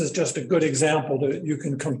 So this is just a good example that you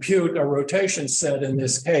can compute a rotation set in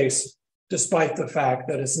this case, despite the fact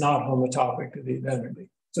that it's not homotopic to the identity.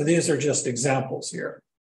 So these are just examples here.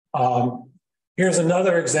 Here's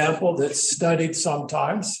another example that's studied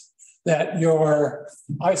sometimes, that you're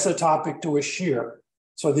isotopic to a shear.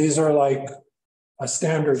 So these are like a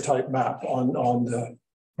standard type map on the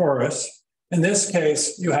torus. In this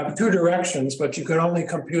case, you have two directions, but you can only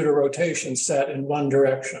compute a rotation set in one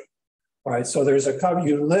direction. Right, so there's a cover,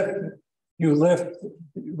 you lift,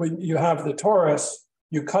 when you have the torus,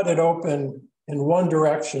 you cut it open in one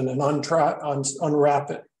direction and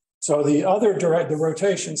unwrap it. So the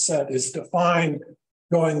rotation set is defined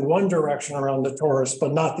going one direction around the torus,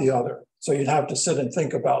 but not the other. So you'd have to sit and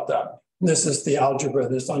think about that. And this is the algebra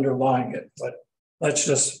that's underlying it, but let's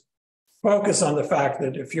just focus on the fact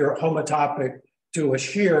that if you're homotopic to a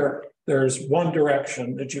shear, there's one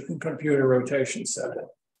direction that you can compute a rotation set in.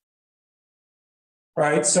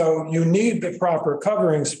 Right, so you need the proper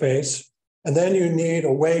covering space, and then you need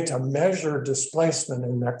a way to measure displacement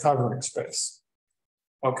in that covering space.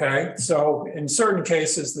 Okay, so in certain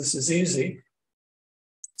cases, this is easy.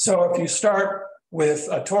 So if you start with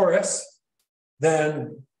a torus,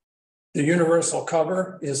 then the universal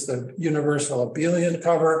cover is the universal abelian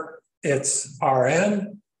cover. It's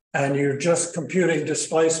Rn, and you're just computing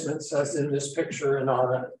displacements as in this picture in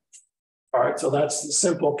Rn. All right, so that's the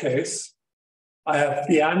simple case. I have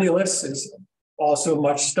the annulus is also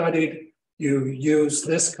much studied. You use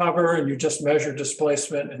this cover and you just measure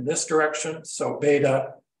displacement in this direction. So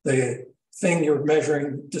beta, the thing you're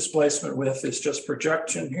measuring displacement with, is just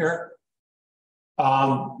projection here.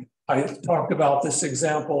 I talked about this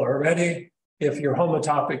example already. If you're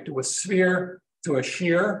homotopic to a sphere, to a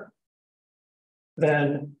shear,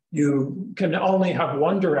 then you can only have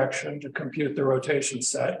one direction to compute the rotation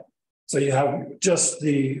set. So you have just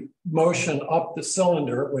the motion up the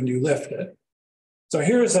cylinder when you lift it. So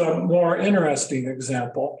here's a more interesting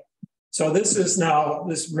example. So this is now,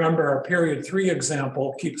 remember our period 3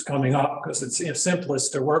 example keeps coming up because it's the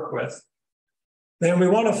simplest to work with. Then we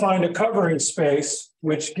want to find a covering space,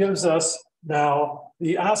 which gives us now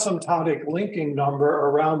the asymptotic linking number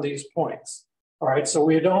around these points. All right, so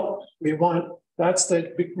remember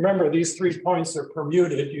these 3 points are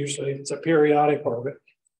permuted, usually it's a periodic orbit.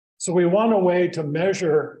 So we want a way to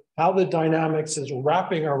measure how the dynamics is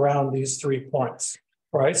wrapping around these 3 points,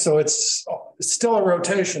 right? So it's still a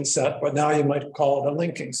rotation set, but now you might call it a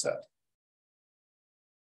linking set.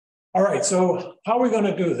 All right, so how are we going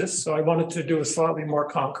to do this? So I wanted to do a slightly more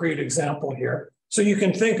concrete example here. So you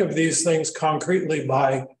can think of these things concretely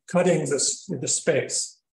by cutting the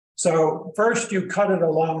space. So first you cut it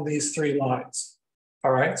along these 3 lines.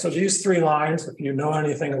 All right, so these 3 lines, if you know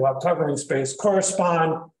anything about covering space,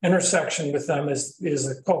 correspond, intersection with them is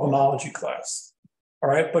a cohomology class. All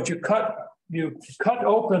right, but you cut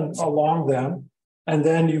open along them, and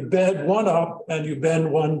then you bend one up and you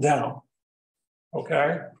bend one down.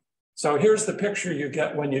 Okay, so here's the picture you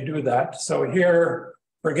get when you do that. So here,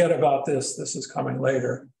 forget about this is coming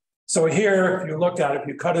later. So here, if you look at it, if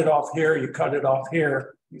you cut it off here, you cut it off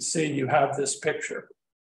here, you see you have this picture.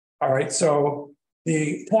 All right, so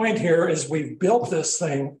the point here is we've built this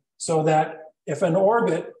thing so that if an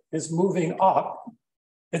orbit is moving up,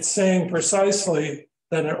 it's saying precisely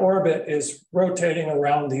that an orbit is rotating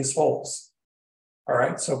around these holes. All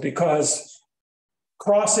right, so because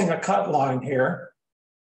crossing a cut line here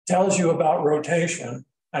tells you about rotation,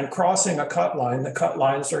 and crossing a cut line, the cut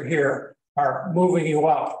lines are here, are moving you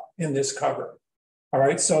up in this cover. All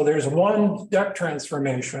right, so there's one deck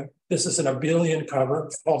transformation. This is an abelian cover.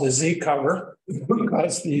 It's called a Z cover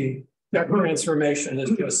because the deck transformation is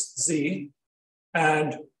just Z.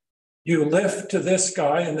 And you lift to this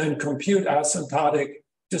guy and then compute asymptotic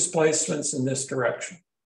displacements in this direction.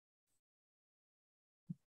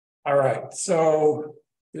 All right, so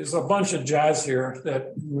there's a bunch of jazz here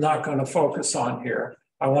that I'm not going to focus on here.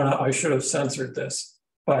 I should have censored this,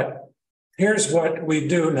 but here's what we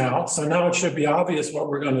do now. So now it should be obvious what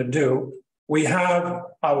we're going to do. We have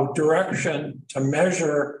a direction to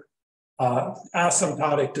measure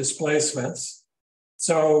asymptotic displacements.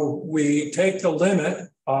 So we take the limit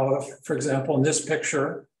of, for example, in this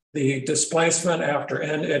picture, the displacement after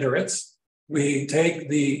n iterates. We take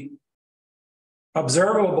the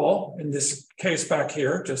observable, in this case back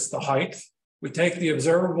here, just the height. We take the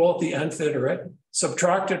observable at the nth iterate,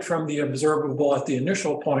 subtract it from the observable at the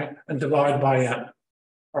initial point, and divide by n.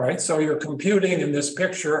 All right, so you're computing in this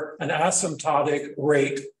picture an asymptotic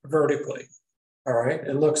rate vertically. All right,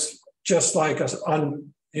 it looks just like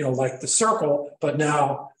like the circle, but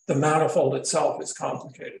now the manifold itself is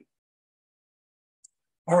complicated.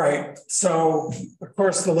 All right, so of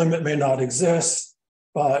course the limit may not exist,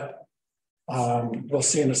 but we'll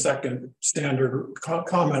see in a second standard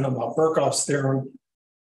comment about Birkhoff's theorem.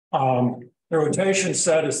 The rotation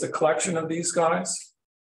set is the collection of these guys.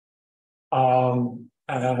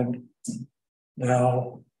 And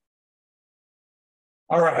now,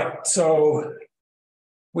 all right, so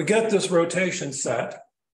we get this rotation set.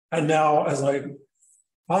 And now, as I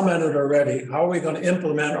commented already, how are we going to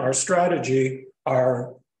implement our strategy,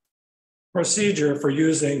 our procedure for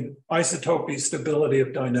using isotopy stability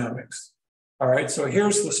of dynamics? All right, so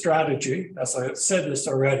here's the strategy. As I said this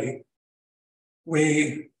already,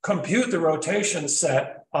 we compute the rotation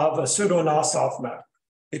set of a pseudoAnosov map.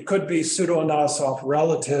 It could be pseudoAnosov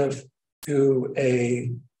relative to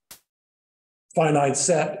a finite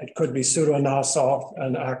set. It could be pseudoAnosov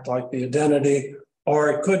and act like the identity, or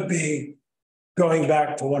it could be going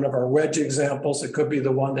back to one of our wedge examples. It could be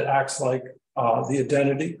the one that acts like the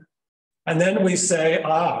identity. And then we say,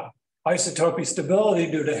 isotopy stability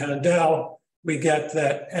due to Handel, we get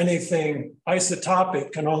that anything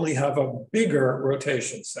isotopic can only have a bigger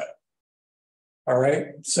rotation set. All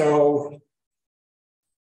right, so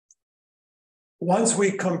once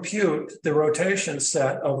we compute the rotation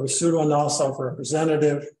set of a pseudoAnosov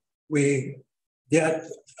representative, we get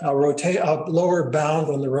a lower bound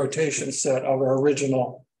on the rotation set of our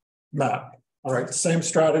original map. All right, same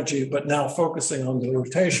strategy, but now focusing on the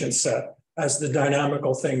rotation set as the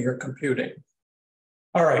dynamical thing you're computing.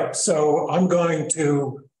 All right, so I'm going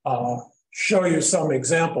to show you some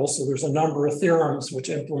examples. So there's a number of theorems which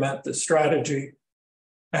implement this strategy.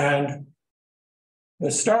 And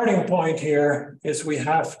the starting point here is we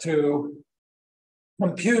have to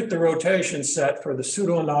compute the rotation set for the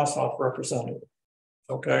pseudoAnosov representative.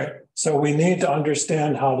 Okay, so we need to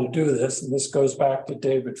understand how to do this. And this goes back to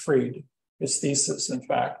David Fried, his thesis, in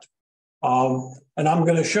fact. And I'm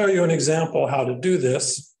going to show you an example how to do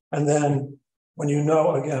this. And then when you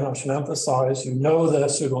know, again, I should emphasize, you know the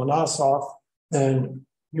pseudoAnosov, then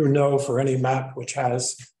you know for any map which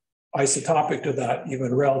has isotopic to that,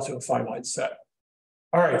 even relative to a finite set.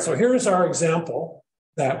 All right, so here's our example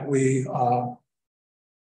that we, our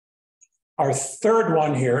third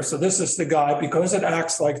one here. So this is the guy, because it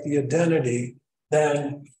acts like the identity,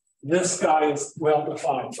 then this guy is well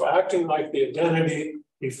defined. So acting like the identity,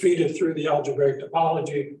 you feed it through the algebraic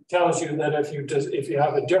topology, tells you that if you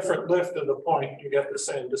have a different lift of the point, you get the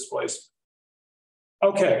same displacement.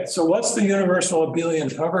 Okay, so what's the universal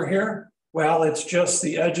abelian cover here? Well, it's just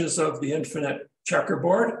the edges of the infinite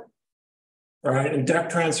checkerboard, right? And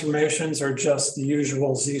deck transformations are just the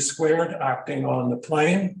usual z² acting on the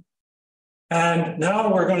plane. And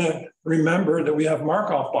now we're going to remember that we have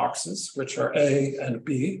Markov boxes, which are A and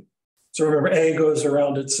B. So remember, A goes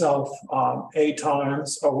around itself A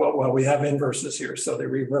times, well, we have inverses here, so they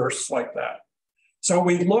reverse like that. So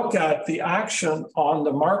we look at the action on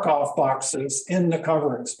the Markov boxes in the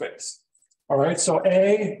covering space. All right, so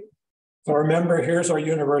A, so remember, here's our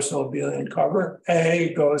universal abelian cover.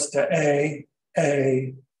 A goes to A,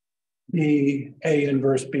 B, A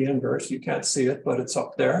inverse, B inverse. You can't see it, but it's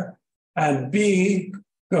up there. And B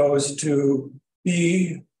goes to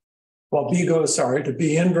B, well, B goes, sorry, to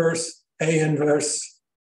B inverse, A inverse,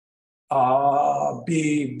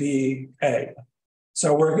 B, B, A.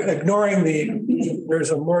 So we're ignoring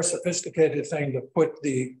there's a more sophisticated thing to put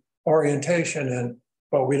the orientation in,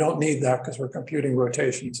 but we don't need that because we're computing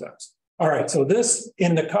rotation sets. All right, so this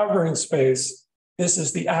in the covering space, this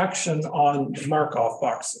is the action on the Markov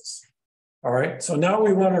boxes. All right, so now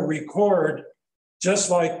we want to record,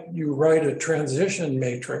 just like you write a transition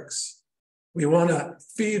matrix, we want to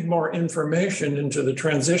feed more information into the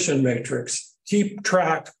transition matrix, keep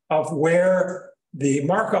track of where the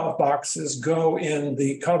Markov boxes go in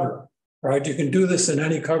the cover, right? You can do this in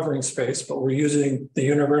any covering space, but we're using the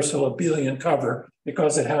universal abelian cover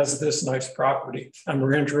because it has this nice property, and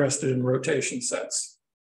we're interested in rotation sets.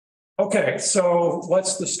 Okay, so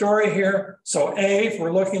what's the story here? So A, if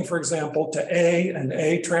we're looking, for example, to A and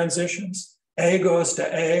A transitions, A goes to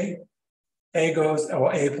A goes,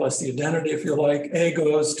 A plus the identity, if you like, A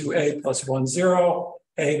goes to A plus 1, 0,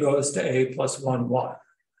 A goes to A plus 1, 1.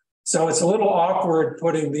 So it's a little awkward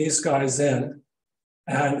putting these guys in,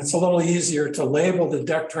 and it's a little easier to label the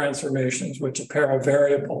deck transformations, which a pair of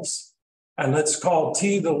variables, And let's call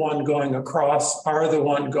T the one going across, R the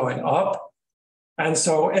one going up. And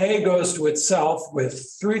so A goes to itself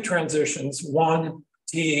with 3 transitions, 1,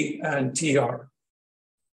 T, and TR.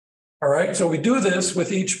 All right, so we do this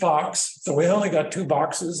with each box. So we only got 2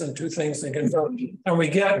 boxes and 2 things that can go. And we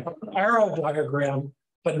get an arrow diagram,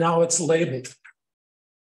 but now it's labeled.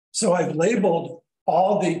 So I've labeled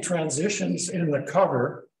all the transitions in the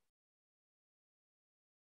cover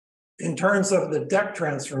in terms of the deck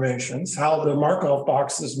transformations, how the Markov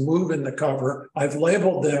boxes move in the cover. I've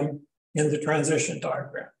labeled them in the transition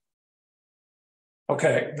diagram.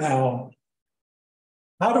 Okay, now,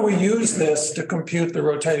 how do we use this to compute the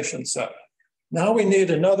rotation set? Now we need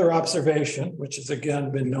another observation, which has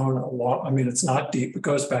again been known a lot. I mean, it's not deep, it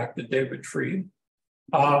goes back to David Fried.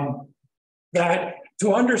 That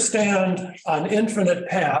to understand an infinite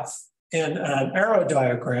path in an arrow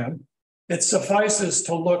diagram, it suffices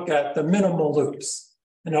to look at the minimal loops.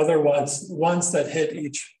 In other words, ones that hit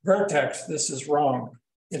each vertex. This is wrong.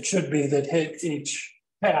 It should be that hit each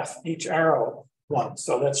path, each arrow once.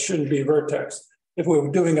 So that shouldn't be vertex. If we were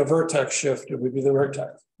doing a vertex shift, it would be the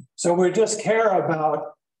vertex. So we just care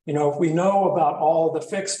about, if we know about all the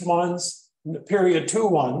fixed ones and the period 2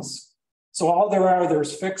 ones. So all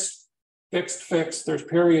there's fixed, there's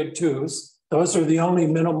period 2s. Those are the only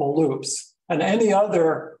minimal loops. And any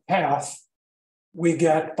other path we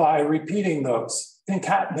get by repeating those,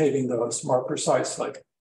 concatenating those more precisely.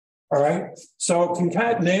 All right, so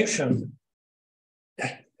concatenation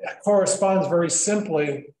corresponds very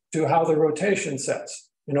simply to how the rotation sets.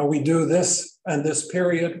 We do this and this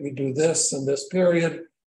period, we do this and this period,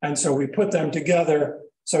 and so we put them together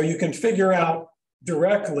so you can figure out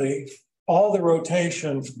directly all the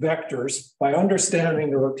rotation vectors by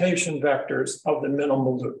understanding the rotation vectors of the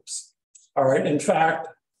minimal loops. All right, in fact,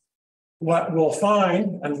 what we'll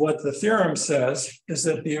find and what the theorem says is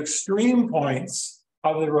that the extreme points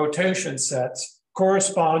of the rotation sets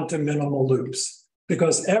correspond to minimal loops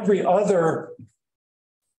because every other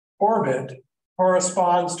orbit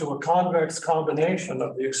corresponds to a convex combination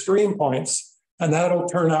of the extreme points, and that'll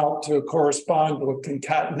turn out to correspond to a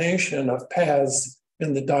concatenation of paths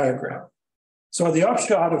in the diagram. So the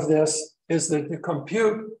upshot of this is that to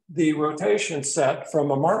compute the rotation set from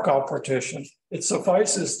a Markov partition, it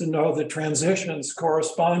suffices to know the transitions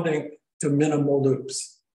corresponding to minimal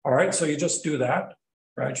loops. All right, so you just do that,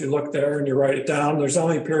 right? You look there and you write it down. There's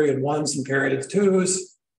only period 1s and period 2s.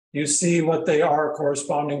 You see what they are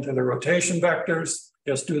corresponding to the rotation vectors.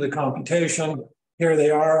 Just do the computation. Here they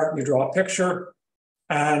are. You draw a picture.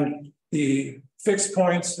 And the fixed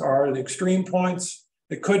points are the extreme points.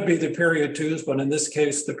 It could be the period 2s, but in this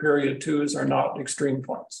case, the period 2s are not extreme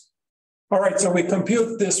points. All right, so we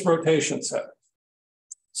compute this rotation set.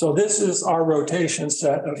 So this is our rotation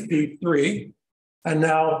set of phi3. And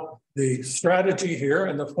now the strategy here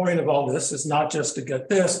and the point of all this is not just to get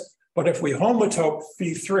this, but if we homotope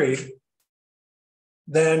phi3,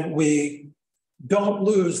 then we don't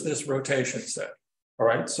lose this rotation set. All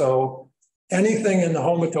right, so anything in the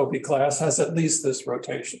homotopy class has at least this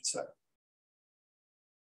rotation set.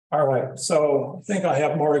 All right, so I think I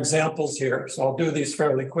have more examples here, so I'll do these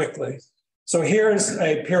fairly quickly. So here's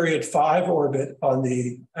a period 5 orbit on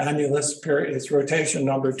the annulus period, its rotation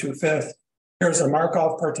number 2/5. Here's a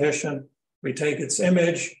Markov partition. We take its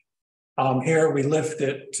image. Here we lift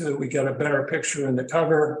it to, we get a better picture in the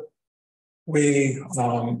cover. We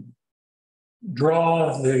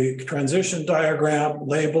draw the transition diagram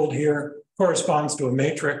labeled here, corresponds to a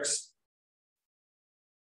matrix.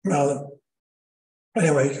 Now,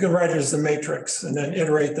 anyway, you can write it as the matrix and then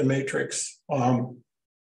iterate the matrix.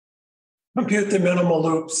 Compute the minimal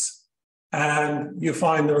loops, and you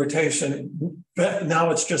find the rotation.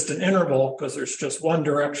 Now it's just an interval because there's just one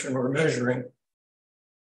direction we're measuring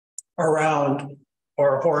around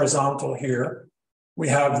or horizontal here. We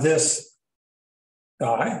have this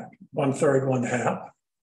guy, 1/3, 1/2.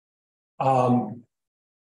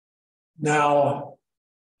 Now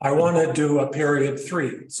I want to do a period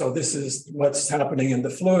 3. So this is what's happening in the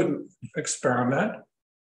fluid experiment.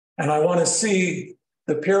 And I want to see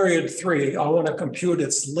the period 3, I want to compute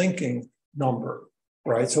its linking number,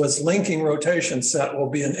 right? So its linking rotation set will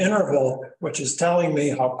be an interval, which is telling me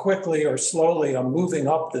how quickly or slowly I'm moving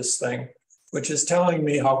up this thing, which is telling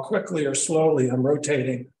me how quickly or slowly I'm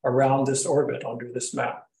rotating around this orbit under this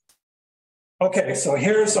map. Okay, so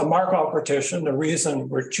here's a Markov partition. The reason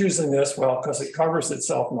we're choosing this, well, because it covers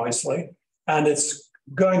itself nicely, and it's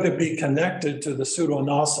going to be connected to the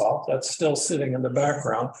pseudoAnosov that's still sitting in the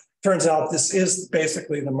background. Turns out this is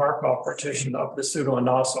basically the Markov partition of the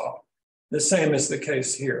pseudoAnosov. The same is the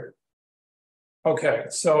case here. Okay,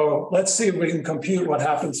 so let's see if we can compute what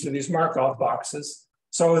happens to these Markov boxes.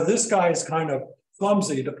 So this guy is kind of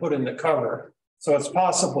clumsy to put in the cover. So it's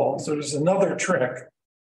possible. So there's another trick.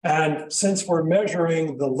 And since we're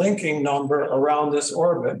measuring the linking number around this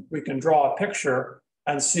orbit, we can draw a picture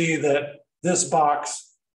and see that this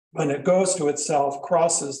box, when it goes to itself,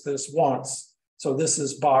 crosses this once. So this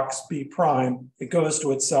is box B prime. It goes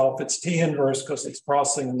to itself. It's T inverse because it's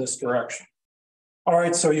crossing in this direction. All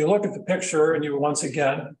right, so you look at the picture and you once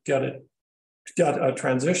again get a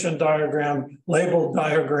transition diagram, labeled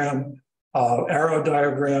diagram, arrow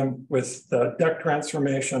diagram with the deck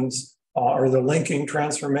transformations or the linking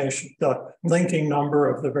transformation, the linking number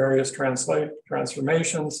of the various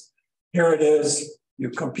transformations. Here it is, you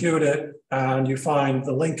compute it, and you find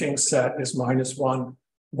the linking set is -1,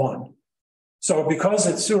 1. So because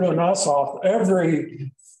it's pseudoAnosov,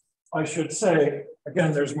 I should say,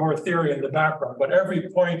 again, there's more theory in the background, but every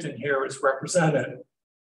point in here is represented.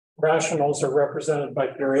 Rationals are represented by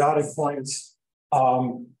periodic points,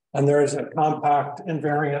 and there is a compact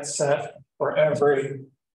invariant set for every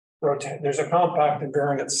there's a compact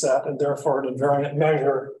invariant set, and therefore an invariant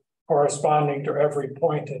measure corresponding to every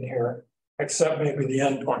point in here, except maybe the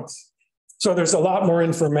endpoints. So there's a lot more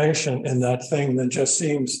information in that thing than just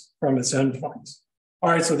seems from its endpoints.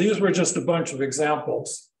 All right, so these were just a bunch of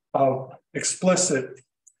examples of explicit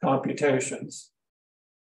computations.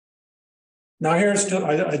 Now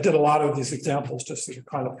I did a lot of these examples just to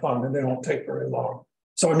kind of fun, and they don't take very long.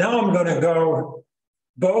 So now I'm going to go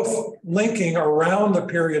both linking around the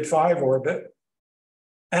period 5 orbit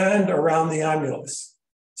and around the annulus.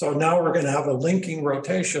 So now we're going to have a linking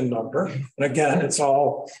rotation number. And again, it's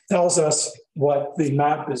all tells us what the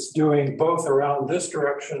map is doing both around this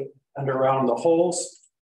direction and around the holes.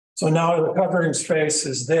 So now the covering space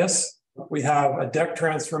is this. We have a deck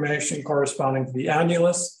transformation corresponding to the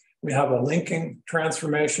annulus. We have a linking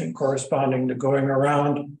transformation corresponding to going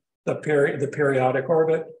around the periodic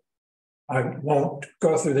orbit. I won't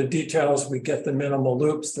go through the details. We get the minimal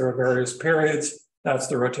loops. There are various periods. That's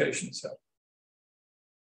the rotation set.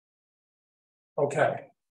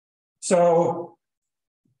 Okay. So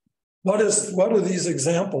what do these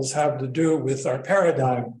examples have to do with our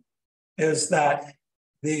paradigm? Is that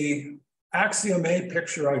the axiom A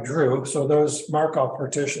picture I drew, so those Markov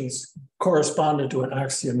partitions corresponded to an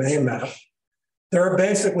axiom A map. They're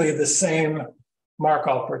basically the same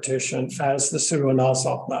Markov partition as the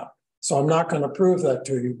pseudoAnosov map. So I'm not going to prove that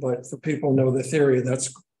to you, but for people who know the theory,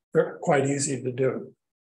 that's quite easy to do.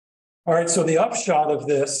 All right, so the upshot of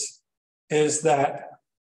this is that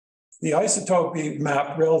the isotopy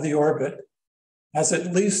map rel the orbit has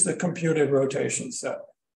at least the computed rotation set.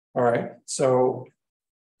 All right, so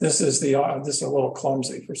this is a little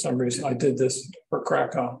clumsy for some reason. I did this for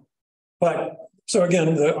crack on. But so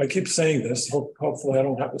again, I keep saying this, hopefully I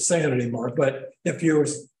don't have to say it anymore, but if you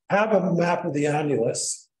have a map of the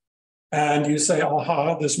annulus and you say,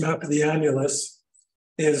 aha, this map of the annulus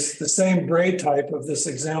is the same braid type of this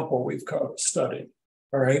example we've studied.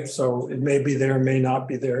 All right, so it may be there, may not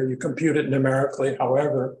be there. You compute it numerically,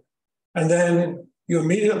 however, and then you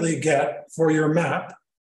immediately get for your map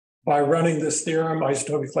by running this theorem,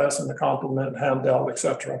 isotopy class in the complement, Handel, et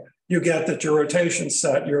cetera, you get that your rotation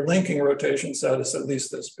set, your linking rotation set is at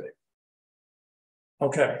least this big.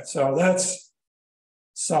 Okay, so that's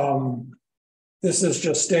this is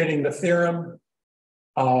just stating the theorem.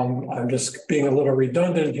 I'm just being a little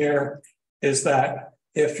redundant here, is that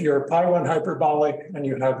if you're pi1 hyperbolic and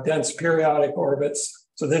you have dense periodic orbits,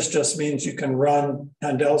 so this just means you can run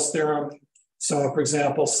Handel's theorem. So for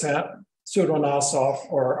example,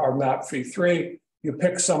 pseudoAnosov or our map phi3, you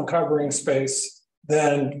pick some covering space,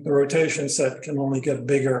 then the rotation set can only get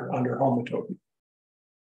bigger under homotopy.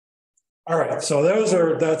 All right, so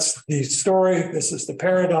that's the story. This is the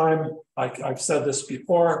paradigm. I've said this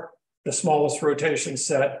before. The smallest rotation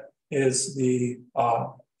set is the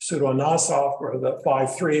pseudoAnosov or the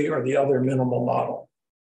phi3 or the other minimal model.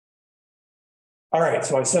 All right,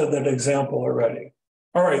 so I said that example already.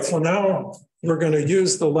 All right, so now we're going to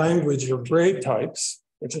use the language of braid types,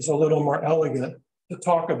 which is a little more elegant, to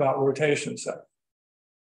talk about rotation set.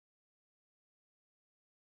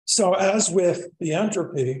 So as with the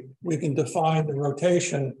entropy, we can define the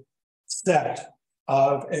rotation set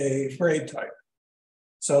of a braid type.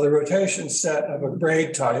 So the rotation set of a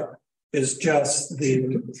braid type is just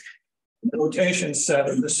the rotation set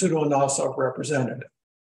of the pseudoAnosov representative.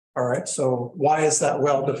 All right, so why is that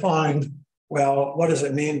well defined? Well, what does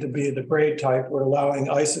it mean to be the braid type? We're allowing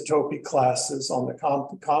isotopy classes on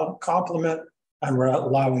the complement, and we're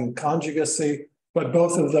allowing conjugacy, but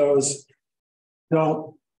both of those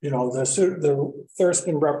don't the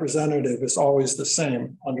Thurston representative is always the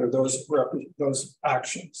same under those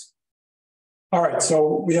actions. All right,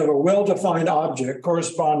 so we have a well-defined object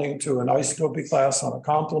corresponding to an isotopy class on a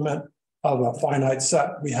complement of a finite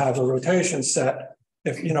set. We have a rotation set,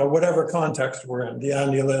 if whatever context we're in, the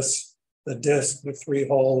annulus, the disk with 3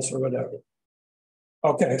 holes or whatever.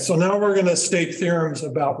 Okay, so now we're going to state theorems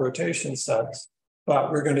about rotation sets, but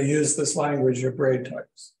we're going to use this language of braid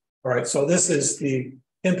types. All right, so this is the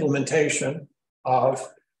implementation of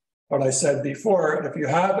what I said before. If you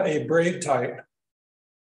have a braid type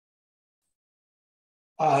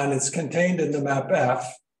and it's contained in the map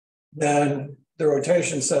F, then the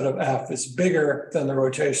rotation set of F is bigger than the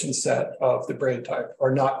rotation set of the braid type,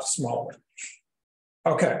 or not smaller.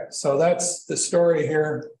 Okay, so that's the story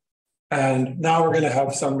here. And now we're going to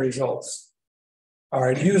have some results. All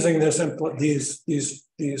right, using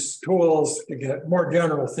these tools to get more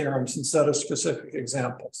general theorems instead of specific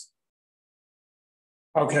examples.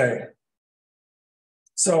 Okay.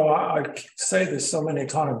 So I say this so many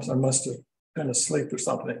times, I must have been asleep or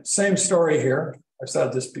something. Same story here. I've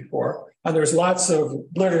said this before. And there's lots of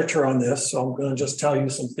literature on this, so I'm going to just tell you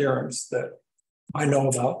some theorems that I know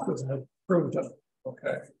about because I've proved them.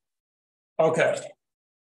 Okay. Okay.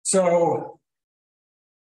 So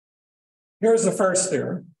here's the first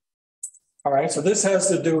theorem. All right, so this has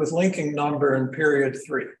to do with linking number in period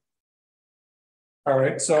 3. All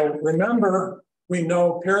right, so remember, we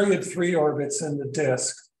know period 3 orbits in the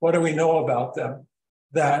disk. What do we know about them?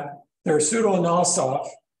 That they're pseudoAnosov,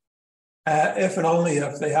 if and only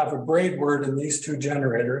if they have a braid word in these 2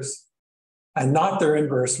 generators, and not their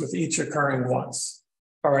inverse with each occurring once.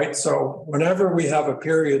 All right, so whenever we have a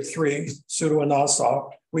period 3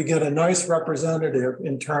 pseudoAnosov, we get a nice representative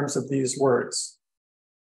in terms of these words.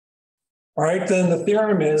 All right, then the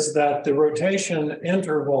theorem is that the rotation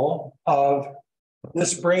interval of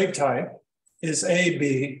this braid type is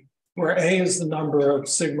AB, where A is the number of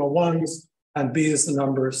sigma 1s and B is the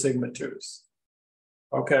number of sigma 2s.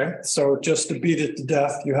 Okay, so just to beat it to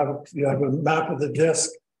death, you have a map of the disk,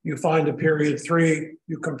 you find a period 3,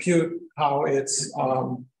 you compute how it's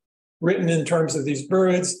written in terms of these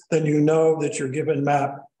braids, then you know that your given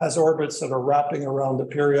map has orbits that are wrapping around the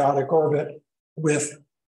periodic orbit with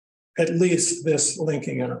at least this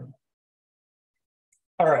linking interval.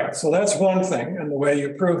 All right, so that's one thing, and the way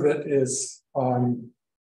you prove it is,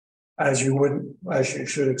 as you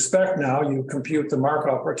should expect now, you compute the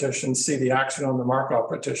Markov partition, see the action on the Markov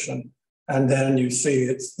partition, and then you see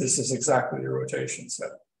this is exactly the rotation set.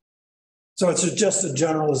 So it's just a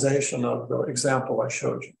generalization of the example I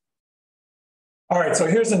showed you. All right, so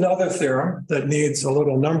here's another theorem that needs a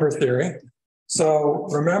little number theory. So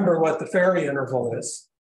remember what the Ferry interval is.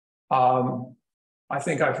 I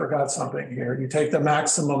think I forgot something here. You take the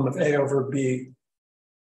maximum of A over B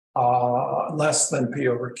less than P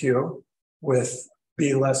over Q with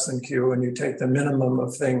B less than Q, and you take the minimum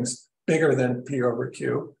of things bigger than P over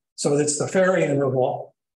Q. So it's the Ferry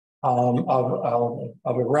interval of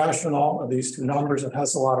a rational of these 2 numbers. It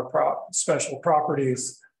has a lot of special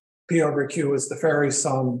properties. P over Q is the Ferry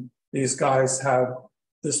sum. These guys have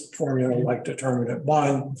this formula like determinant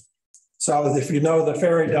 1. So if you know the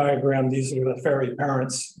Ferry diagram, these are the Ferry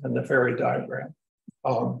parents in the Ferry diagram.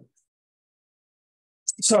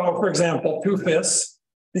 So for example, 2/5,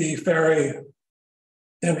 the Ferry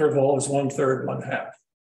interval is 1/3, 1/2.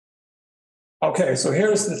 Okay, so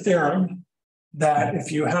here's the theorem that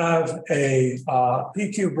if you have a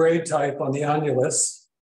PQ braid type on the annulus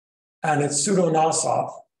and it's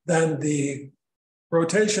pseudoAnosov, then the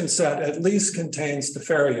rotation set at least contains the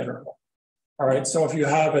Ferry interval. All right, so if you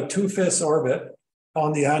have a 2/5 orbit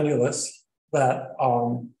on the annulus that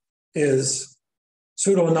is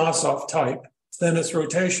pseudoAnosov type, then its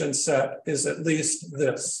rotation set is at least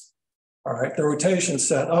this. All right, the rotation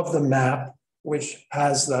set of the map, which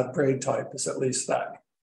has that braid type, is at least that.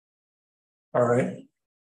 All right,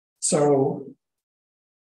 so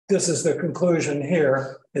this is the conclusion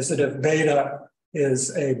here, is that if beta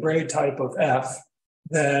is a braid type of F,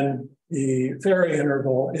 then the Ferry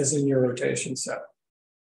interval is in your rotation set.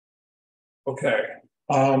 Okay,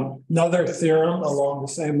 another theorem along the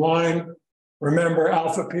same line. Remember,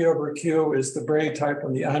 alpha P over Q is the braid type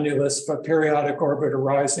on the annulus, but periodic orbit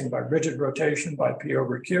arising by rigid rotation by P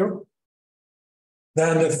over Q.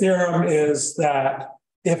 Then the theorem is that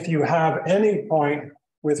if you have any point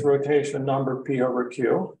with rotation number P over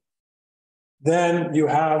Q, then you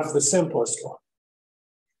have the simplest one.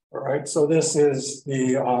 All right, so this is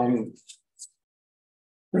the,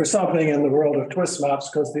 there's something in the world of twist maps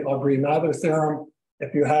because the Aubry-Mather theorem.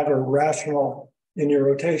 If you have a rational in your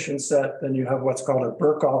rotation set, then you have what's called a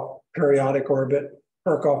Birkhoff periodic orbit.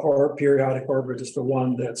 Kirchhoff or periodic orbit is the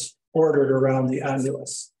one that's ordered around the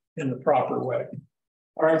annulus in the proper way.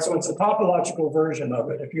 All right, so it's a topological version of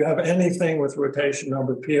it. If you have anything with rotation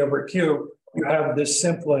number P over Q, you have this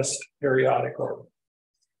simplest periodic orbit.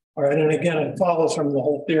 All right, and again, it follows from the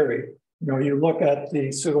whole theory. You know, you look at the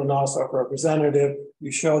pseudoAnosov representative,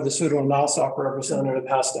 you show the pseudoAnosov representative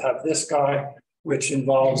has to have this guy, which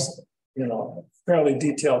involves, you know, fairly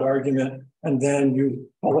detailed argument, and then you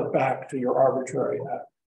pull it back to your arbitrary hat.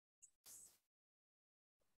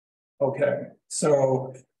 Okay,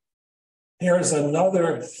 so here's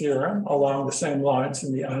another theorem along the same lines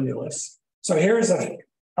in the annulus. So here's a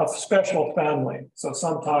special family. So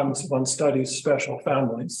sometimes one studies special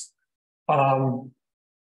families.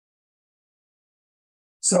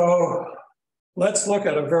 So let's look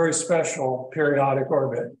at a very special periodic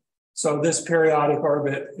orbit. So this periodic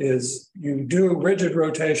orbit is, you do rigid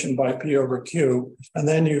rotation by P over Q, and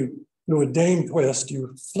then you do a Dane twist,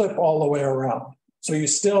 you flip all the way around. So you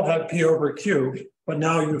still have P over Q, but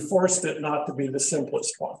now you forced it not to be the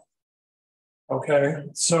simplest one. Okay,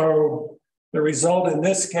 so the result in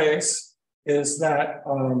this case is that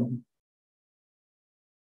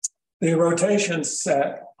the rotation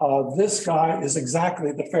set of this guy is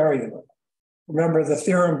exactly the Ferri interval. Remember, the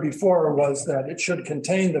theorem before was that it should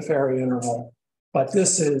contain the Ferri interval, but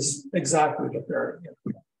this is exactly the Ferri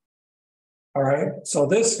interval. All right, so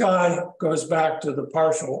this guy goes back to the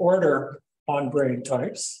partial order on braid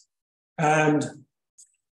types. And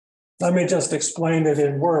let me just explain it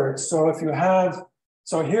in words. So if you have,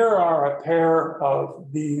 so here are a pair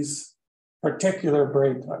of these particular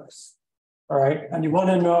braid types. All right, and you want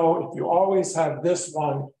to know if you always have this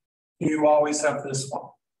one, do you always have this one?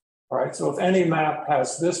 All right, so if any map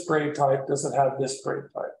has this braid type, does it have this braid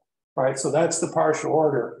type? All right, so that's the partial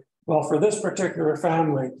order. Well, for this particular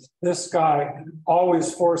family, this guy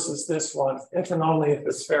always forces this one, if and only if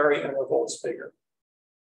its Ferri interval is bigger.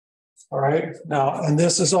 All right, now, and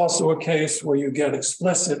this is also a case where you get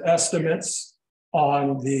explicit estimates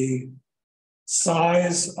on the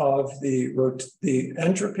size of the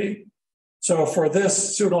entropy. So for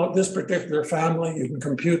this particular family, you can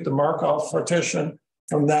compute the Markov partition.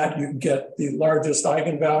 From that, you get the largest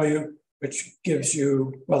eigenvalue, which gives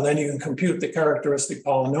you, well, then you can compute the characteristic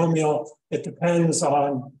polynomial. It depends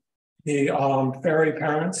on the Ferri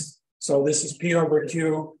parents. So this is P over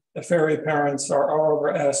Q. The Ferri parents are R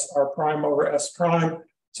over S, R prime over S prime.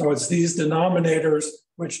 So it's these denominators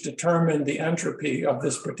which determine the entropy of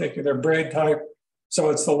this particular braid type. So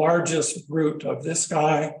it's the largest root of this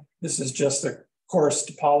guy. This is just a coarse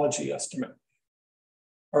topology estimate.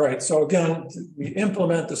 All right, so again, we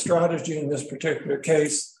implement the strategy in this particular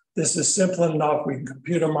case. This is simple enough. We can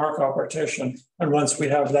compute a Markov partition. And once we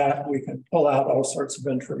have that, we can pull out all sorts of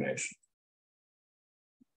information.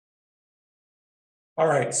 All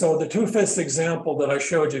right, so the 2/5 example that I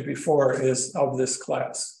showed you before is of this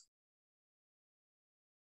class.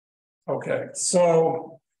 Okay,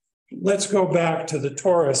 so let's go back to the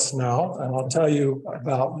torus now, and I'll tell you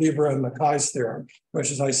about Lieber and Mackay's theorem,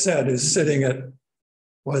 which, as I said, is sitting at,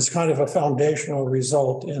 was kind of a foundational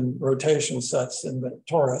result in rotation sets in the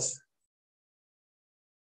torus.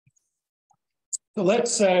 So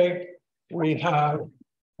let's say we have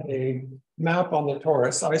a map on the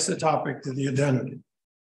torus isotopic to the identity.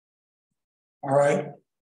 All right.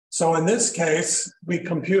 So in this case, we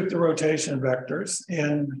compute the rotation vectors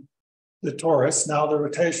in the torus. Now the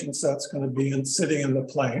rotation set's going to be sitting in the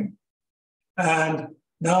plane. And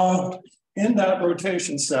now in that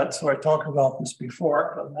rotation set, so I talked about this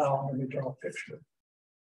before, but now let me draw a picture.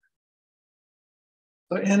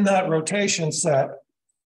 So in that rotation set,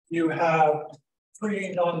 you have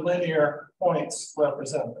 3 nonlinear points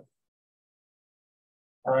represented.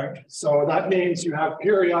 All right, so that means you have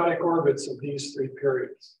periodic orbits of these 3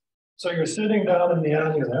 periods. So you're sitting down in the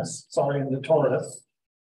annulus, in the torus,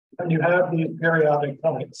 and you have these periodic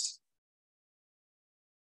points.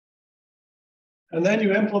 And then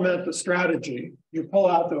you implement the strategy, you pull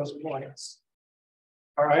out those points.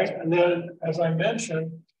 All right, and then as I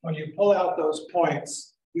mentioned, when you pull out those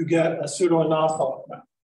points, you get a pseudoAnosov map.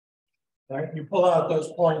 Right? You pull out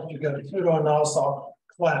those points, you get a pseudoAnosov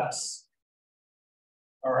class.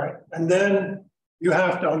 All right, and then you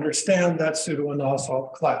have to understand that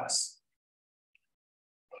pseudoAnosov class.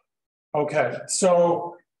 Okay,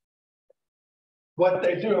 so what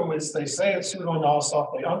they do is they say it's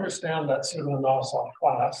pseudoAnosov, they understand that pseudoAnosov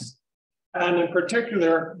class, and in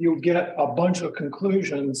particular, you get a bunch of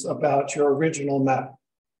conclusions about your original map.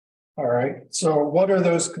 All right, so what are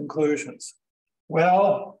those conclusions?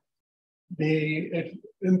 Well, it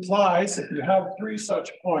implies if you have 3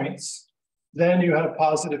 such points, then you have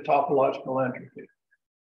positive topological entropy.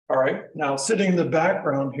 All right, now sitting in the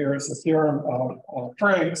background here is the theorem of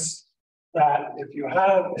Frank's, that if you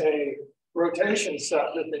have a rotation set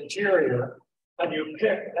with interior and you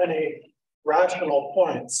pick any rational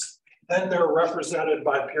points, then they're represented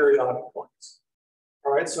by periodic points.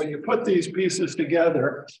 All right, so you put these pieces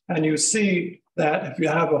together and you see that if you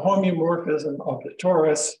have a homeomorphism of the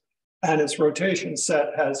torus and its rotation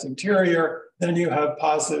set has interior, then you have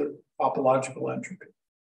positive topological entropy.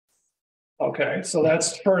 Okay, so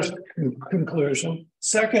that's first conclusion.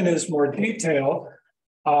 Second is more detailed.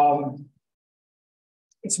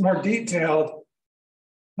 It's more detailed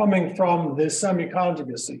coming from the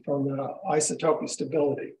semi-conjugacy, from the isotopy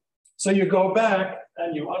stability. So you go back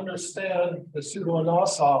and you understand the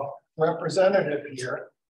pseudoAnosov representative here.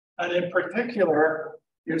 And in particular,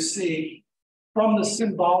 you see from the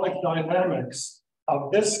symbolic dynamics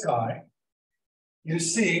of this guy, you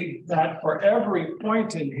see that for every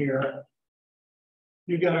point in here,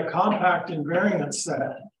 you get a compact invariant set,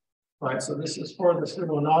 right? So this is for the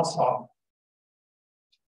pseudoAnosov.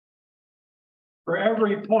 For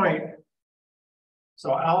every point,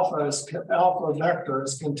 so alpha vector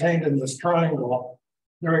is contained in this triangle,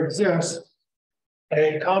 there exists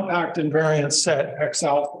a compact invariant set X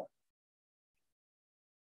alpha.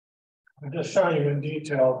 I'm just showing you in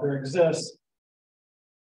detail, there exists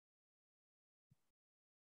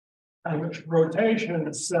a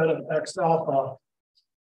rotation set of X alpha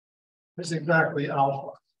is exactly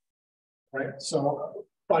alpha, right? So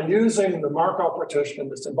by using the Markov partition,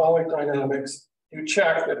 the symbolic dynamics, you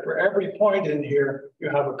check that for every point in here, you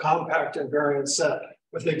have a compact invariant set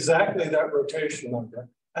with exactly that rotation number.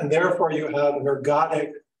 And therefore you have an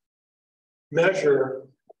ergodic measure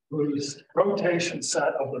whose rotation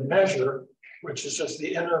set of the measure, which is just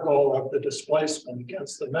the integral of the displacement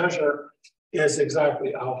against the measure, is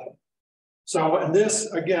exactly alpha. So, and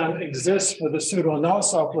this again exists for the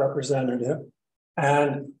pseudoAnosov representative,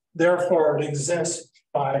 and therefore it exists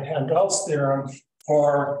by Handel's theorem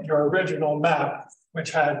for your original map,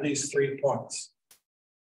 which had these 3 points.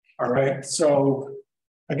 All right, so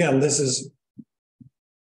again, this is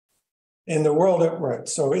in the world of, right,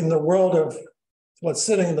 so in the world of what's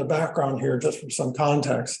sitting in the background here, just for some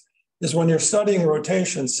context, is when you're studying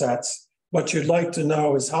rotation sets, what you'd like to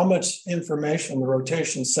know is how much information the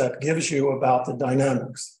rotation set gives you about the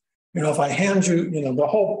dynamics. You know, if I hand you, the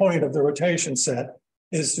whole point of the rotation set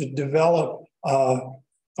is to develop a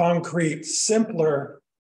concrete, simpler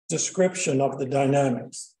description of the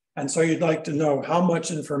dynamics. And so you'd like to know how much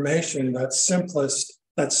information that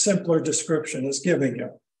simpler description is giving you.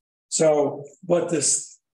 So what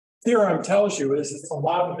this theorem tells you is it's a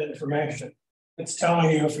lot of information. It's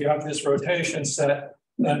telling you if you have this rotation set,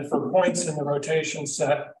 then for points in the rotation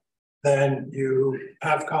set, then you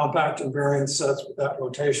have compact invariant sets with that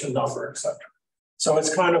rotation number, et cetera. So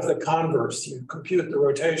it's kind of the converse. You compute the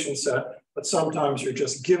rotation set, but sometimes you're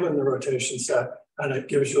just given the rotation set and it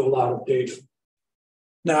gives you a lot of data.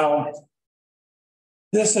 Now,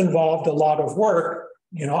 this involved a lot of work,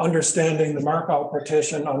 understanding the Markov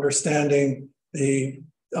partition, understanding the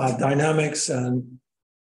dynamics and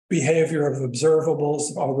behavior of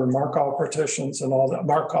observables over Markov partitions and all that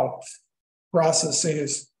Markov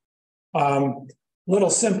processes. Little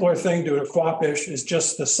simpler thing to accomplish is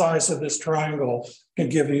just the size of this triangle can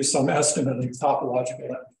give you some estimate of topological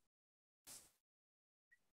length.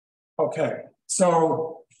 Okay,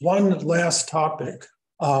 so one last topic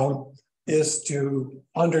is to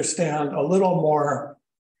understand a little more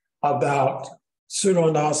about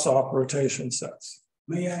pseudoAnosov rotation sets.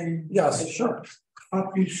 May I? Yes, sure.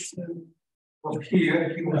 From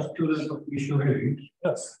here, he was student of Mishurevich.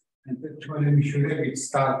 Yes. And actually, Mishurevich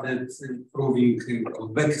started proving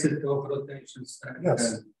convexity of rotation sets.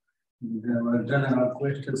 Yes. And there were general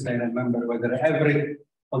questions. I remember whether every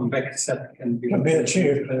convex set can be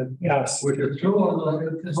achieved. Yes. Which is true or not?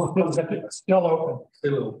 It's still open.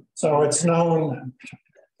 Still open. So it's known.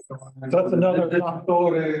 That's another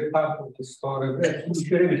story, part of the story.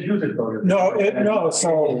 No,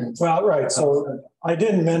 so, well, right. So I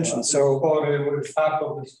didn't mention, so. Part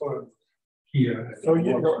of the story here. So,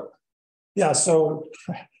 yeah, so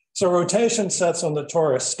rotation sets on the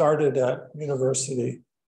torus started at University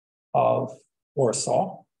of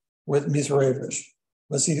Warsaw with Mizrevich.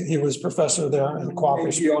 He was professor there and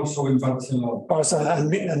He also in Barcelona.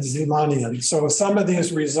 And Zimanian. So some of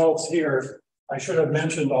these results here, I should have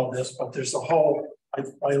mentioned all this, but there's a whole, I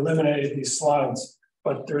eliminated these slides,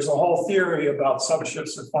 but there's a whole theory about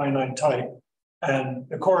subshifts of finite type. And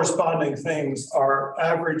the corresponding things are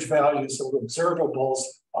average values of observables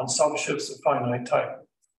on subshifts of finite type.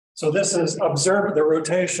 So this is the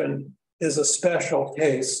rotation is a special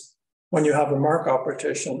case when you have a Markov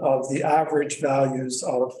partition of the average values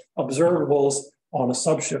of observables on a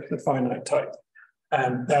subshifted finite type.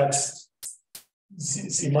 And that's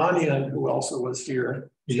Zimanian, who also was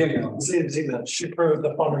here. Zeman, she proved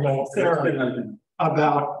the fundamental theorem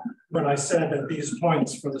about when I said that these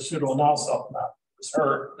points for the pseudoAnosov map, it was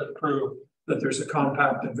her that proved that there's a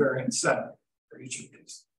compact invariant set for each of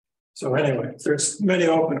these. So anyway, there's many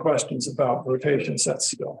open questions about rotation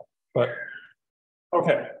sets still, but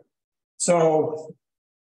okay. So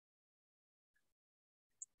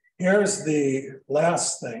here's the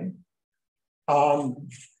last thing,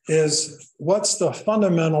 is what's the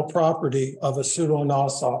fundamental property of a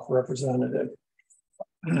pseudoAnosov representative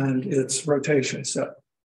and its rotation set.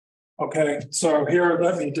 Okay, so here,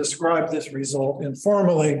 let me describe this result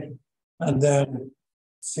informally and then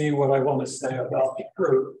see what I want to say about the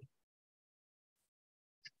proof.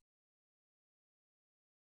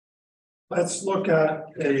 Let's look at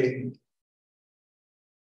a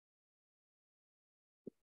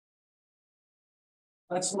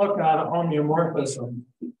homeomorphism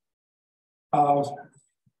of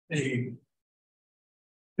the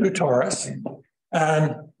two torus.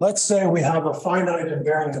 And let's say we have a finite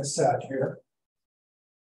invariant set here.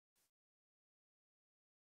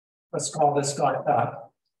 Let's call this guy that.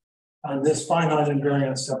 And this finite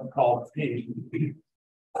invariant set called P.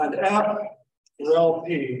 And F rel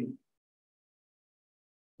P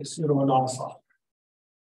is pseudoAnosov.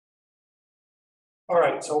 All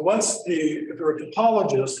right, so if you're a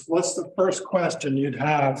topologist, what's the first question you'd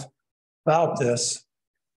have about this?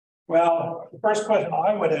 Well, the first question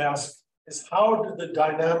I would ask is how do the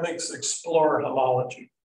dynamics explore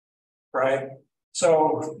homology, right?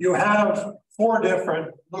 So you have 4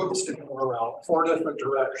 different loops to go around, 4 different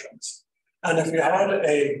directions. And if you had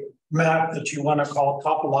a map that you want to call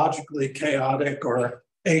topologically chaotic or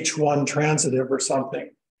H1 transitive or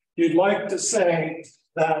something, you'd like to say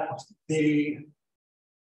that the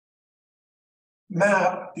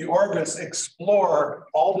map, the orbits explore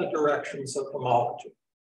all the directions of homology,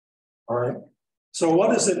 all right? So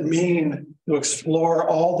what does it mean to explore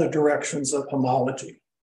all the directions of homology?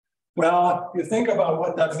 Well, you think about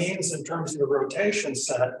what that means in terms of the rotation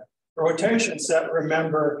set. The rotation set,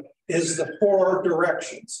 remember, is the 4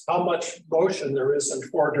 directions, how much motion there is in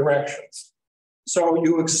 4 directions. So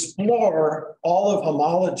you explore all of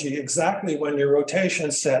homology exactly when your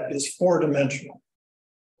rotation set is 4-dimensional,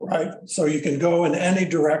 right? So you can go in any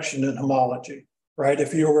direction in homology, right?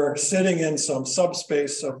 If you were sitting in some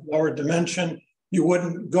subspace of lower dimension, you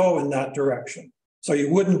wouldn't go in that direction. So you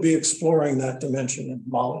wouldn't be exploring that dimension in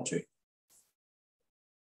homology.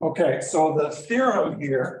 Okay, so the theorem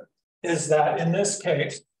here is that in this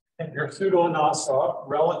case, if your pseudoAnosov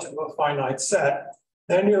relative to a finite set,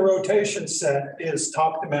 then your rotation set is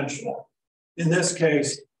top dimensional. In this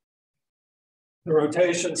case, the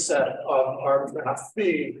rotation set of our graph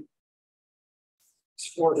phi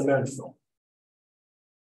is 4-dimensional.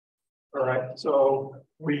 All right, so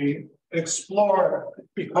we explore,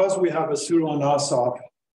 because we have a pseudoAnosov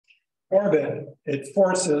orbit, it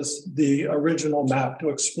forces the original map to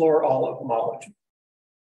explore all of homology.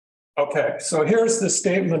 Okay, so here's the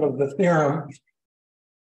statement of the theorem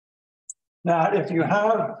that if you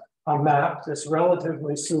have a map that's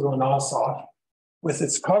relatively pseudoAnosov with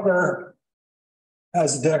its cover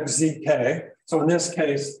as dec zk, so in this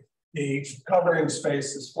case, the covering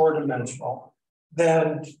space is 4-dimensional,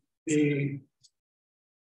 then the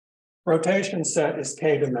rotation set is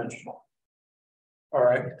k-dimensional. All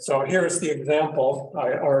right, so here's the example.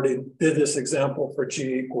 I already did this example for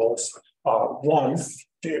G equals 1.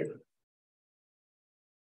 G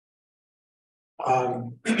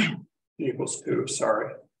equals 2,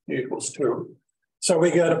 sorry, G equals 2. So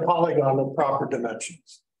we get a polygon of proper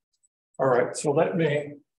dimensions. All right, so let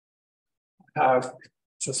me have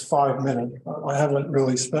just 5 minutes. I haven't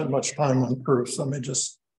really spent much time on proofs. Let me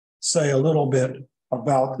just say a little bit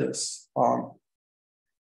about this.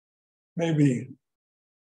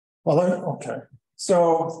 Okay.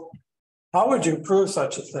 So how would you prove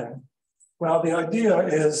such a thing? Well, the idea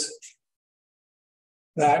is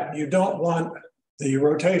that you don't want the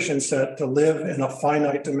rotation set to live in a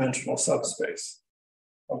finite dimensional subspace.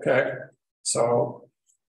 Okay, so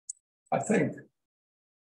I think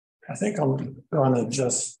I'm gonna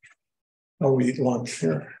just go eat lunch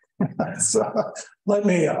here. So let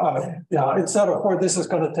me, instead of 4, this is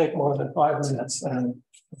gonna take more than 5 minutes and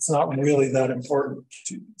it's not really that important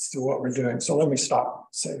to what we're doing. So let me stop,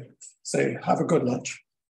 say, have a good lunch.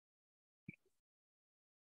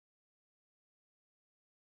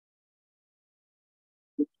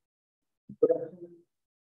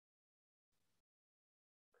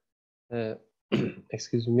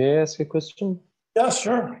 Excuse me, may I ask a question? Yeah,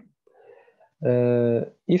 sure.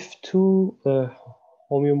 If two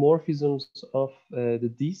homeomorphisms of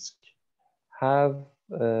the disk have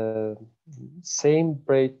same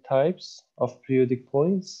braid types of periodic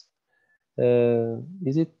points,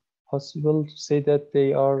 is it possible to say that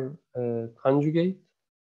they are conjugate,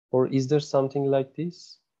 or is there something like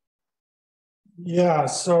this? Yeah,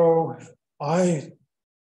 so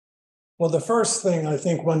well, the first thing I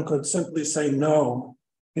think one could simply say no,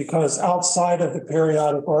 because outside of the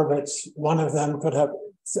periodic orbits, one of them could have,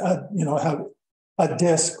 have a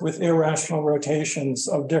disk with irrational rotations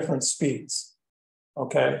of different speeds.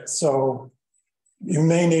 Okay, so you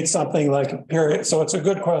may need something like a period. So it's a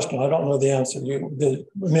good question. I don't know the answer.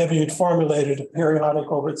 Maybe you'd formulated a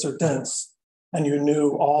periodic orbits are dense, and you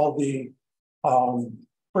knew all the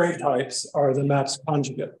braid types are the maps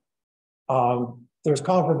conjugate. There's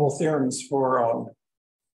comparable theorems for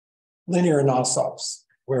linear Anosovs,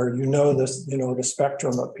 where you know this, the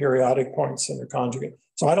spectrum of periodic points in their conjugate.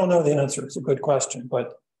 So I don't know the answer. It's a good question,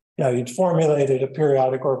 but yeah, you'd formulated a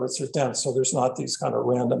periodic orbits are dense, so there's not these kind of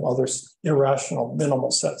random other irrational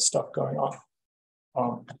minimal set stuff going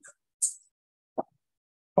on.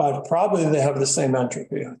 But probably they have the same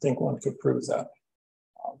entropy. I think one could prove that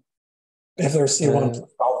if they're C1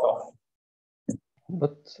 alpha.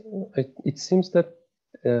 But it seems that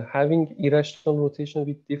having irrational rotation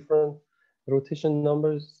with different rotation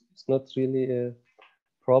numbers is not really a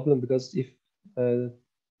problem, because if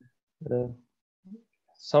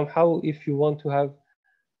somehow if you want to have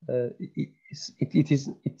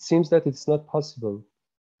it seems that it's not possible,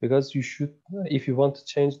 because you should, if you want to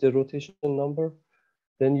change the rotation number,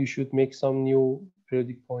 then you should make some new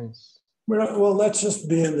periodic points. Well, let's just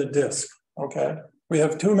be in the disk, okay? We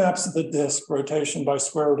have two maps of the disk, rotation by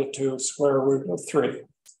square root of 2, square root of 3.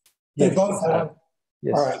 They both have,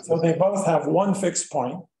 yes. All right, so they both have one fixed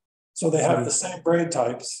point. So they have the same braid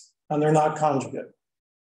types, and they're not conjugate.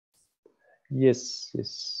 Yes,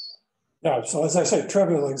 yes. Yeah, so as I say,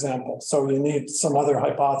 trivial example. So you need some other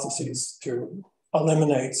hypotheses to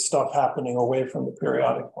eliminate stuff happening away from the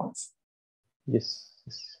periodic points. Yes,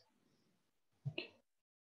 yes. Okay.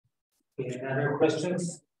 Any other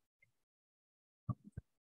questions?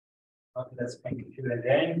 Okay, let's make it to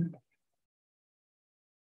again.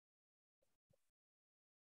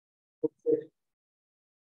 Okay.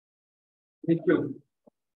 Thank you.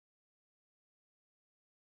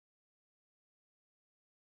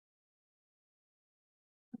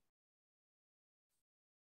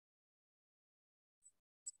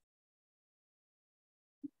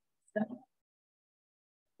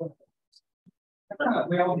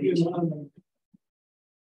 We all use one.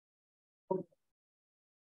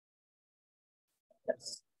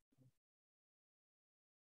 Yes.